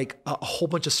like a whole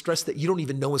bunch of stress that you don't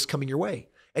even know is coming your way.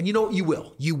 And you know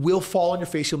what? You will fall on your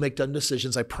face. You'll make dumb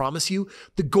decisions. I promise you.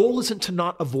 The goal isn't to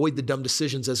not avoid the dumb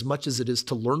decisions as much as it is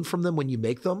to learn from them when you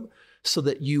make them so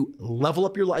that you level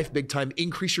up your life big time,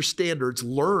 increase your standards,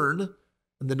 learn,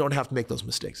 and then don't have to make those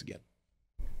mistakes again.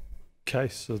 Okay,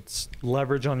 so it's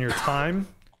leverage on your time,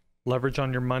 leverage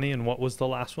on your money, and what was the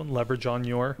last one? Leverage on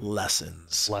your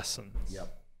lessons.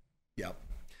 Yep.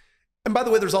 And by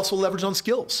the way, there's also leverage on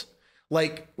skills.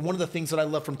 Like one of the things that I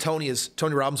love from Tony is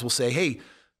Tony Robbins will say, hey,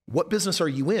 what business are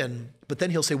you in? But then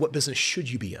he'll say, what business should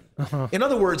you be in? In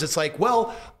other words, it's like,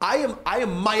 well, I am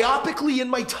myopically in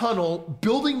my tunnel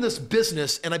building this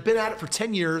business and I've been at it for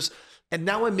 10 years and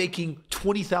now I'm making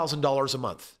 $20,000 a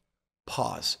month.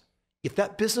 Pause. If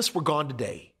that business were gone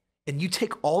today and you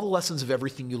take all the lessons of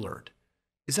everything you learned,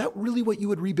 is that really what you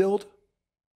would rebuild?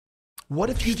 What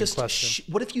if you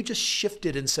just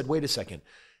shifted and said, wait a second,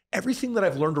 everything that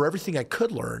I've learned or everything I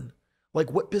could learn, like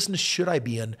what business should I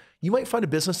be in? You might find a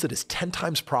business that is 10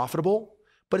 times profitable,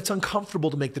 but it's uncomfortable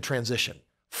to make the transition.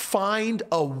 Find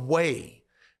a way.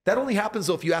 That only happens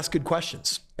though if you ask good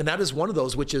questions. And that is one of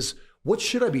those, which is, what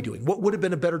should I be doing? What would have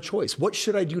been a better choice? What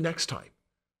should I do next time?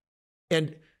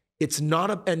 And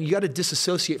and you got to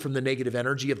disassociate from the negative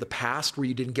energy of the past where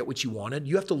you didn't get what you wanted.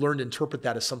 You have to learn to interpret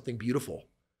that as something beautiful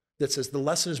that says the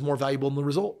lesson is more valuable than the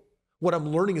result. What I'm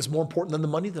learning is more important than the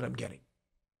money that I'm getting.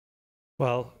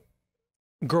 Well,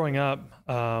 growing up,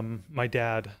 my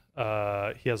dad,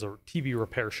 he has a TV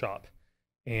repair shop.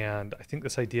 And I think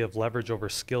this idea of leverage over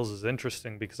skills is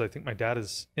interesting because I think my dad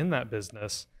is in that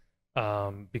business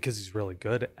because he's really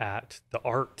good at the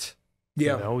art.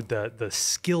 Yeah. You know, the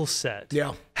skill set.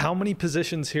 Yeah. How many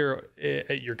positions here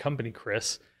at your company,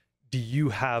 Kris, do you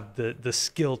have the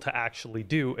skill to actually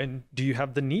do, and do you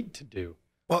have the need to do?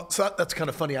 Well, so that's kind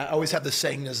of funny. I always have this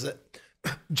saying is that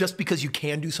just because you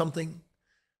can do something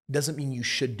doesn't mean you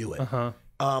should do it.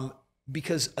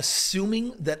 Because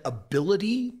assuming that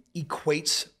ability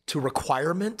equates to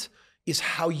requirement is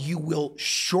how you will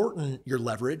shorten your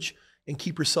leverage and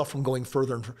keep yourself from going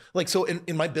further. And like, so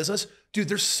in my business, dude,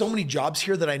 there's so many jobs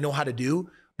here that I know how to do,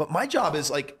 but my job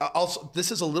is like, also,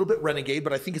 this is a little bit renegade,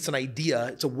 but I think it's an idea.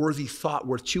 It's a worthy thought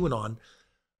worth chewing on.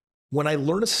 When I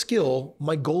learn a skill,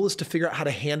 my goal is to figure out how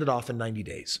to hand it off in 90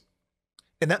 days.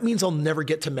 And that means I'll never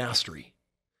get to mastery,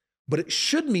 but it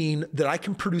should mean that I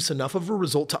can produce enough of a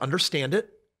result to understand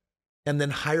it and then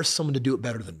hire someone to do it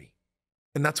better than me.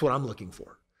 And that's what I'm looking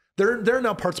for. There are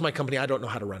now parts of my company I don't know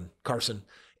how to run, Carson.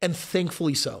 And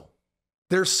thankfully so.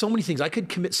 There's so many things. I could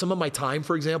commit some of my time,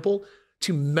 for example,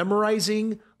 to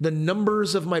memorizing the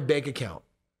numbers of my bank account.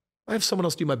 I have someone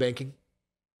else do my banking.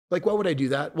 Like, why would I do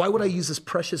that? Why would I use this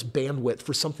precious bandwidth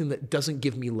for something that doesn't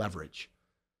give me leverage?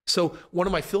 So one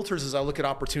of my filters as I look at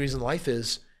opportunities in life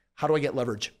is, how do I get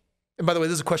leverage? And by the way,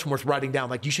 this is a question worth writing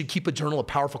down. Like, you should keep a journal of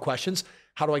powerful questions.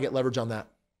 How do I get leverage on that?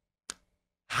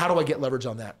 How do I get leverage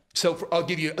on that? So can I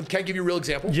give you a real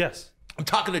example? Yes. I'm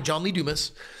talking to John Lee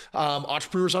Dumas,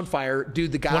 Entrepreneurs on Fire.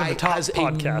 Dude, the guy has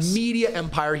podcasts. A media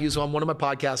empire. He was on one of my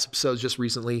podcast episodes just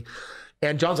recently.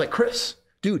 And John's like, Kris,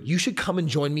 dude, you should come and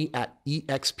join me at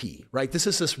EXP, right? This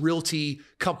is this realty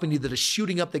company that is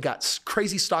shooting up. They got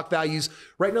crazy stock values.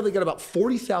 Right now, they got about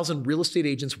 40,000 real estate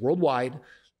agents worldwide.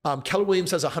 Keller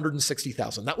Williams has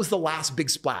 160,000. That was the last big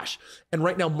splash. And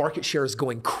right now, market share is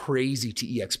going crazy to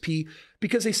EXP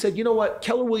because they said, you know what,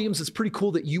 Keller Williams, it's pretty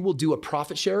cool that you will do a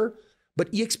profit share, but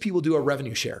EXP will do a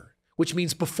revenue share, which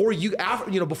means before you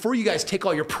guys take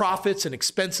all your profits and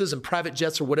expenses and private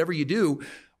jets or whatever you do,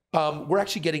 we're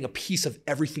actually getting a piece of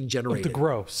everything generated. The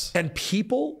gross. And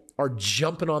people are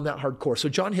jumping on that hardcore. So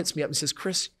John hits me up and says,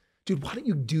 Kris, dude, why don't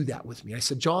you do that with me? I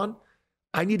said, John,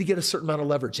 I need to get a certain amount of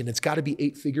leverage and it's got to be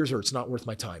 8 figures or it's not worth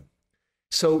my time.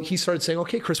 So he started saying,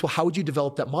 okay, Kris, well, how would you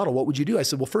develop that model? What would you do? I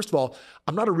said, well, first of all,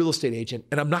 I'm not a real estate agent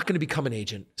and I'm not going to become an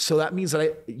agent. So that means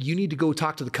that you need to go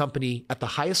talk to the company at the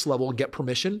highest level and get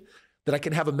permission that I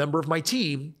can have a member of my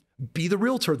team be the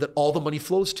realtor that all the money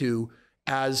flows to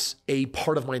as a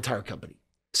part of my entire company.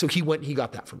 So he went and he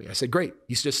got that for me. I said, great.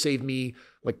 You just saved me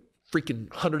like freaking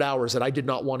 100 hours that I did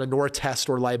not want to, nor a test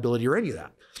or liability or any of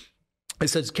that. I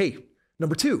said, okay,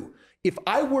 number 2, if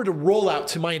I were to roll out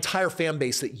to my entire fan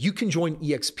base that you can join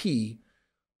EXP,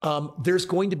 there's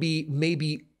going to be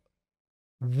maybe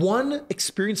 1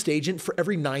 experienced agent for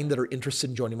every 9 that are interested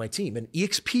in joining my team. And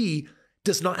EXP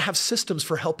does not have systems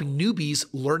for helping newbies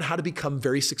learn how to become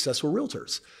very successful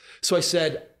realtors. So I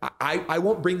said, I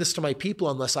won't bring this to my people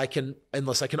unless I can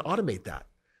automate that.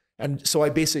 And so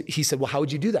he said, well, how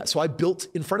would you do that? So I built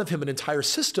in front of him an entire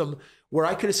system where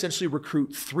I could essentially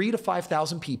recruit 3,000 to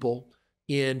 5,000 people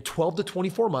in 12 to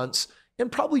 24 months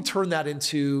and probably turn that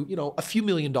into, a few $1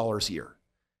 million a year.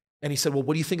 And he said, well,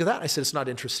 what do you think of that? I said, it's not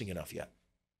interesting enough yet.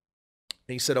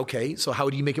 And he said, okay, so how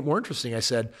do you make it more interesting? I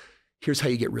said, here's how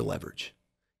you get real leverage.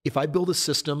 If I build a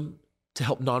system to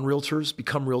help non-realtors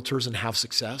become realtors and have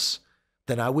success,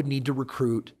 then I would need to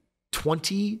recruit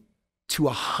 20 to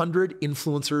 100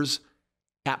 influencers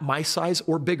at my size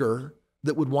or bigger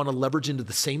that would want to leverage into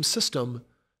the same system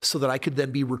so that I could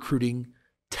then be recruiting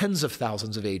tens of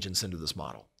thousands of agents into this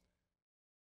model.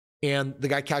 And the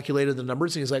guy calculated the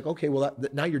numbers and he's like, okay, well,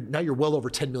 now you're well over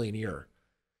 10 million a year.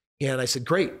 And I said,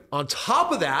 great. On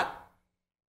top of that,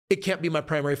 it can't be my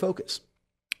primary focus.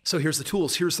 So here's the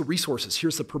tools, here's the resources,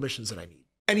 here's the permissions that I need.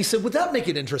 And he said, would that make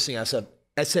it interesting? I said,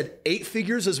 8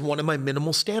 figures is one of my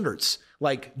minimal standards.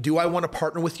 Like, do I want to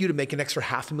partner with you to make an extra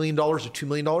 $500,000 or $2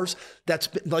 million? That's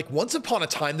been, like, once upon a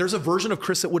time, there's a version of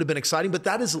Kris that would have been exciting, but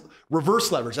that is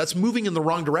reverse leverage. That's moving in the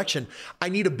wrong direction. I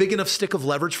need a big enough stick of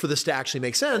leverage for this to actually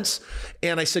make sense.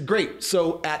 And I said, great.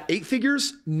 So at 8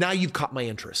 figures, now you've caught my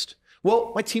interest.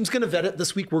 Well, my team's going to vet it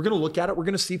this week. We're going to look at it. We're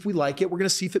going to see if we like it. We're going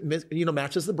to see if it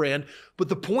matches the brand. But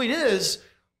the point is,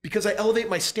 because I elevate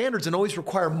my standards and always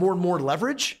require more and more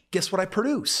leverage, guess what I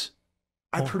produce?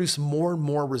 I produce more and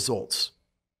more results.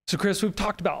 So Kris, we've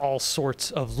talked about all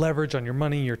sorts of leverage on your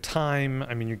money, your time.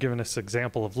 I mean, you're giving us an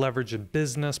example of leverage in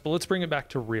business, but let's bring it back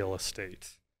to real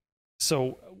estate.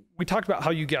 So we talked about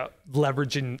how you got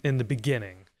leverage in the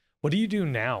beginning. What do you do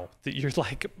now that you're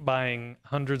like buying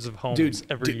hundreds of homes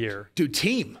every year?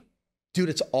 Team. Dude,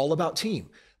 it's all about team.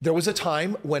 There was a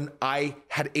time when I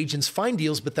had agents find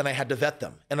deals, but then I had to vet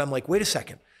them. And I'm like, wait a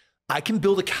second. I can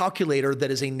build a calculator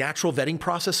that is a natural vetting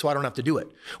process so I don't have to do it.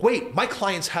 Wait, my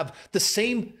clients have the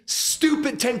same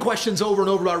stupid 10 questions over and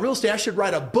over about real estate. I should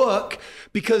write a book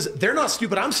because they're not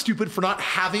stupid. I'm stupid for not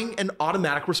having an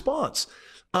automatic response.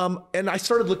 And I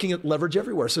started looking at leverage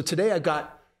everywhere. So today I've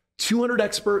got 200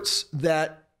 experts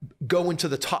that go into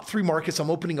the top 3 markets. I'm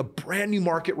opening a brand new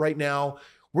market right now.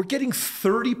 We're getting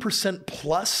 30%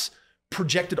 plus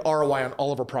projected ROI on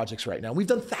all of our projects right now. We've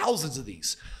done thousands of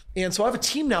these. And so I have a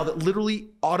team now that literally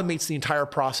automates the entire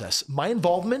process. My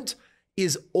involvement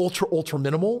is ultra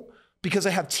minimal because I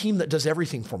have a team that does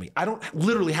everything for me. I don't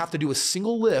literally have to do a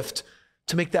single lift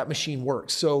to make that machine work.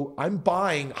 So I'm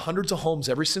buying hundreds of homes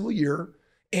every single year.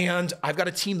 And I've got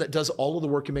a team that does all of the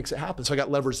work and makes it happen. So I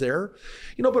got leverage there,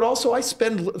 but also I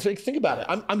think about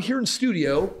it. I'm here in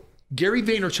studio. Gary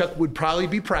Vaynerchuk would probably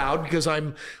be proud because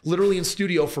I'm literally in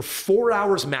studio for 4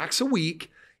 hours max a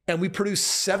week. And we produce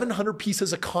 700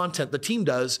 pieces of content, the team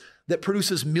does, that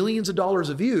produces millions of dollars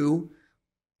a view.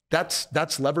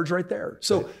 That's leverage right there.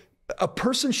 So a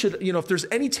person should, if there's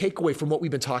any takeaway from what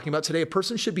we've been talking about today, a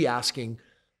person should be asking,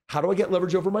 how do I get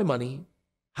leverage over my money?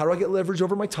 How do I get leverage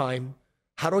over my time?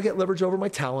 How do I get leverage over my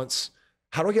talents?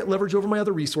 How do I get leverage over my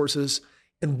other resources?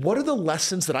 And what are the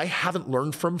lessons that I haven't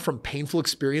learned from painful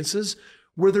experiences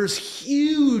where there's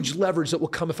huge leverage that will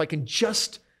come if I can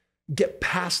just get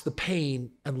past the pain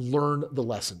and learn the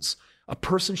lessons? A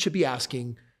person should be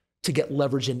asking to get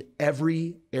leverage in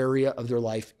every area of their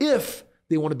life if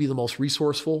they want to be the most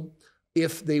resourceful,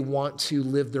 if they want to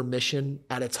live their mission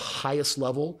at its highest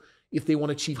level, if they want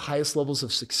to achieve highest levels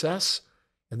of success,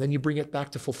 and then you bring it back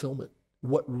to fulfillment.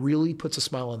 What really puts a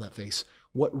smile on that face?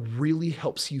 What really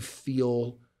helps you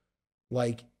feel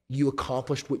like you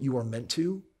accomplished what you are meant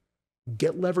to?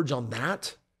 Get leverage on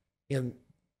that, and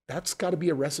that's got to be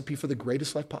a recipe for the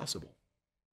greatest life possible.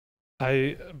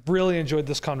 I really enjoyed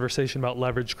this conversation about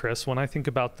leverage, Kris. When I think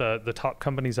about the top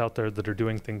companies out there that are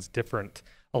doing things different,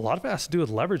 a lot of it has to do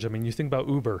with leverage. I mean, you think about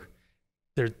Uber.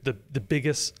 They're the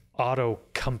biggest auto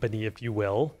company, if you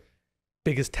will.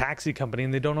 biggest taxi company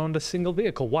and they don't own a single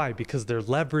vehicle. Why? Because they're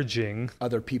leveraging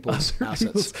other people's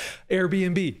assets.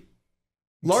 Airbnb.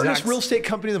 Largest real estate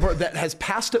company in the world that has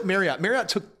passed up Marriott. Marriott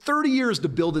took 30 years to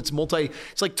build its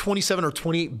it's like 27 or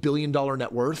 $28 billion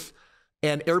net worth.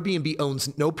 And Airbnb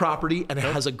owns no property and it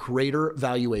has a greater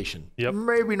valuation. Yep.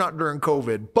 Maybe not during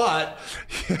COVID, but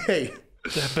hey.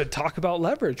 But talk about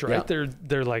leverage, right? Yeah.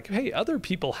 They're like, hey, other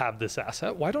people have this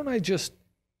asset. Why don't I just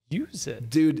use it?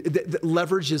 Dude, the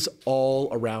leverage is all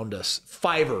around us.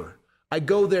 Fiverr. I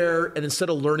go there and instead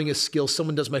of learning a skill,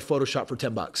 someone does my Photoshop for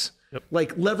 $10. Yep.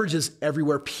 Like leverage is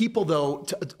everywhere. People though,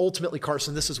 ultimately,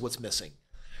 Carson, this is what's missing.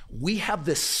 We have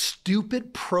this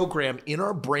stupid program in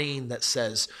our brain that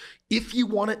says, if you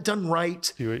want it done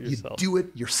right, you do it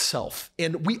yourself.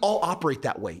 And we all operate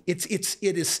that way. It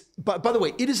is, by the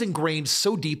way, it is ingrained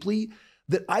so deeply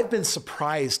that I've been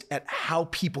surprised at how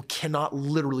people cannot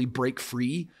literally break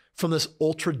free from this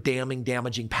ultra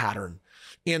damaging pattern.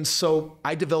 And so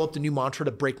I developed a new mantra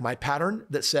to break my pattern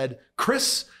that said,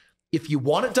 Kris, if you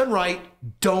want it done right,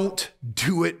 don't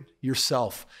do it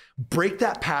yourself. Break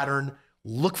that pattern,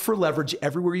 look for leverage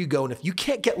everywhere you go. And if you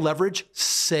can't get leverage,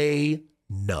 say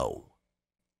no.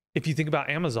 If you think about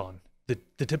Amazon,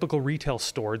 the typical retail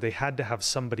store, they had to have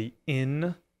somebody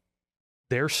in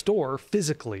their store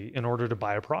physically in order to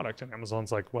buy a product. And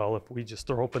Amazon's like, well, if we just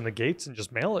throw open the gates and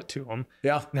just mail it to them,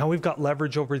 now we've got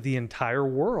leverage over the entire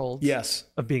world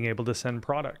of being able to send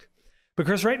product. But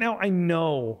Kris, right now, I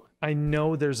know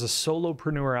there's a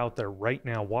solopreneur out there right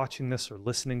now watching this or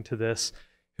listening to this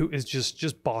who is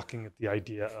just balking at the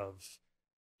idea of,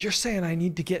 you're saying I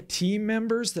need to get team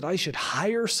members, that I should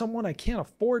hire someone. I can't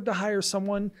afford to hire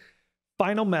someone.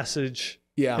 Final message.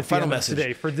 Yeah, final message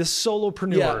today for this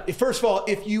solopreneur. Yeah, first of all,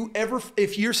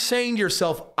 if you're saying to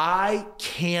yourself, I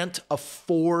can't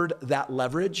afford that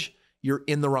leverage, you're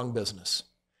in the wrong business.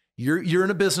 You're in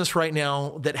a business right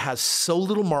now that has so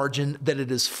little margin that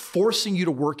it is forcing you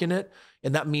to work in it.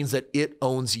 And that means that it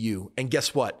owns you. And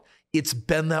guess what? It's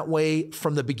been that way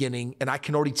from the beginning. And I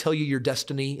can already tell you your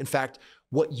destiny. In fact,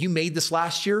 what you made this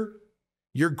last year,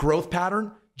 your growth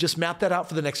pattern, just map that out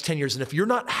for the next 10 years. And if you're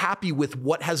not happy with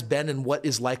what has been and what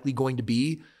is likely going to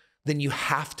be, then you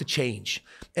have to change.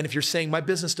 And if you're saying my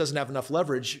business doesn't have enough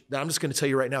leverage, then I'm just going to tell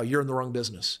you right now, you're in the wrong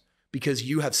business because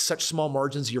you have such small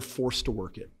margins, you're forced to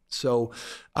work it. So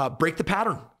break the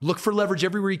pattern. Look for leverage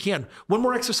everywhere you can. One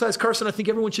more exercise, Carson, I think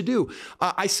everyone should do.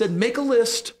 I said, make a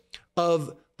list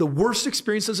of the worst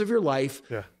experiences of your life,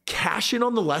 cash in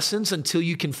on the lessons until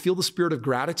you can feel the spirit of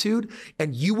gratitude,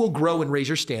 and you will grow and raise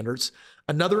your standards.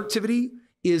 Another activity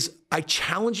is I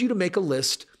challenge you to make a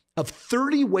list of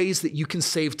 30 ways that you can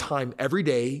save time every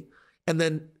day, and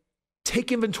then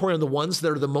take inventory on the ones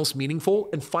that are the most meaningful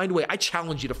and find a way. I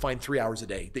challenge you to find 3 hours a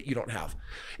day that you don't have.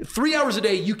 3 hours a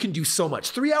day, you can do so much.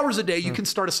 3 hours a day, you can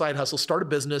start a side hustle, start a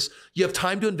business. You have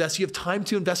time to invest. You have time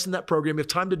to invest in that program. You have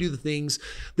time to do the things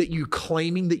that you're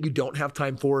claiming that you don't have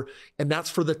time for. And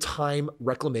that's for the time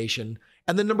reclamation.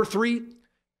 And then number 3,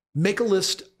 make a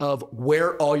list of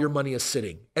where all your money is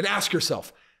sitting and ask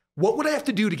yourself, what would I have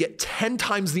to do to get 10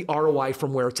 times the ROI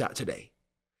from where it's at today?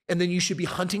 And then you should be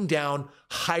hunting down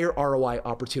higher ROI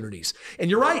opportunities.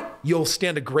 And you're right, you'll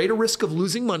stand a greater risk of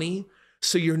losing money.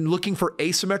 So you're looking for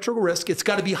asymmetrical risk. It's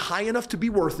got to be high enough to be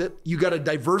worth it. You got to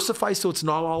diversify so it's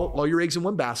not all your eggs in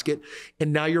one basket.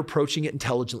 And now you're approaching it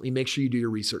intelligently. Make sure you do your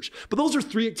research. But those are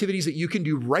 3 activities that you can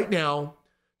do right now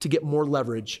to get more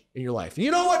leverage in your life. And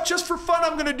you know what? Just for fun,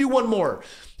 I'm going to do one more.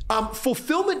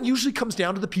 Fulfillment usually comes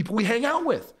down to the people we hang out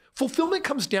with. Fulfillment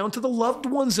comes down to the loved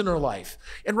ones in our life.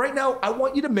 And right now, I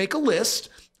want you to make a list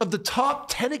of the top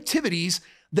 10 activities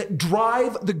that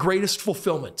drive the greatest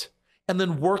fulfillment and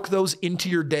then work those into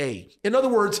your day. In other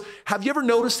words, have you ever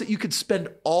noticed that you could spend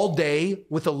all day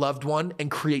with a loved one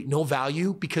and create no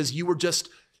value because you were just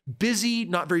busy,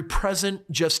 not very present,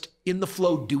 just in the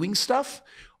flow doing stuff?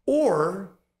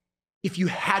 Or if you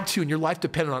had to and your life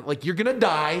depended on it, like you're going to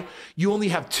die, you only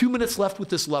have 2 minutes left with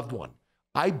this loved one.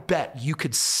 I bet you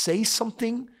could say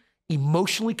something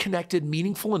emotionally connected,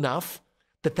 meaningful enough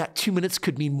that 2 minutes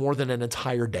could mean more than an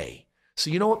entire day. So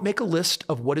you know what? Make a list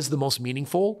of what is the most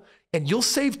meaningful, and you'll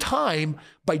save time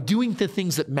by doing the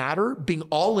things that matter, being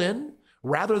all in,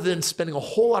 rather than spending a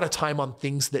whole lot of time on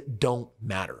things that don't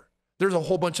matter. There's a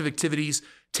whole bunch of activities.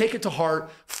 Take it to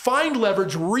heart, find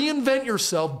leverage, reinvent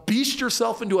yourself, beast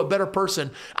yourself into a better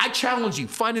person. I challenge you,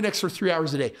 find an extra 3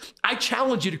 hours a day. I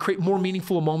challenge you to create more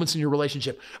meaningful moments in your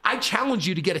relationship. I challenge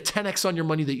you to get a 10x on your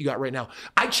money that you got right now.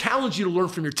 I challenge you to learn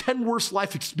from your 10 worst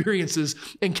life experiences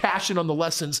and cash in on the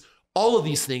lessons. All of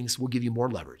these things will give you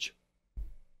more leverage.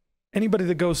 Anybody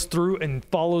that goes through and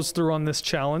follows through on this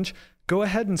challenge, go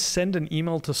ahead and send an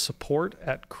email to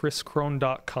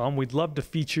support@kriskrohn.com. We'd love to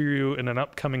feature you in an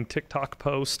upcoming TikTok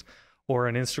post or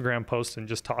an Instagram post and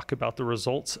just talk about the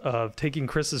results of taking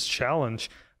Kris's challenge.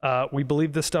 We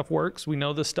believe this stuff works. We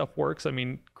know this stuff works. I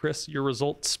mean, Kris, your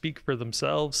results speak for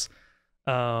themselves.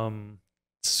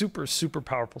 Super, super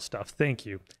powerful stuff. Thank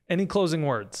you. Any closing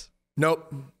words?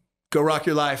 Nope. Go rock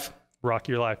your life. Rock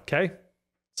your life. Okay?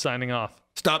 Signing off.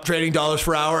 Stop trading dollars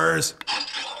for hours.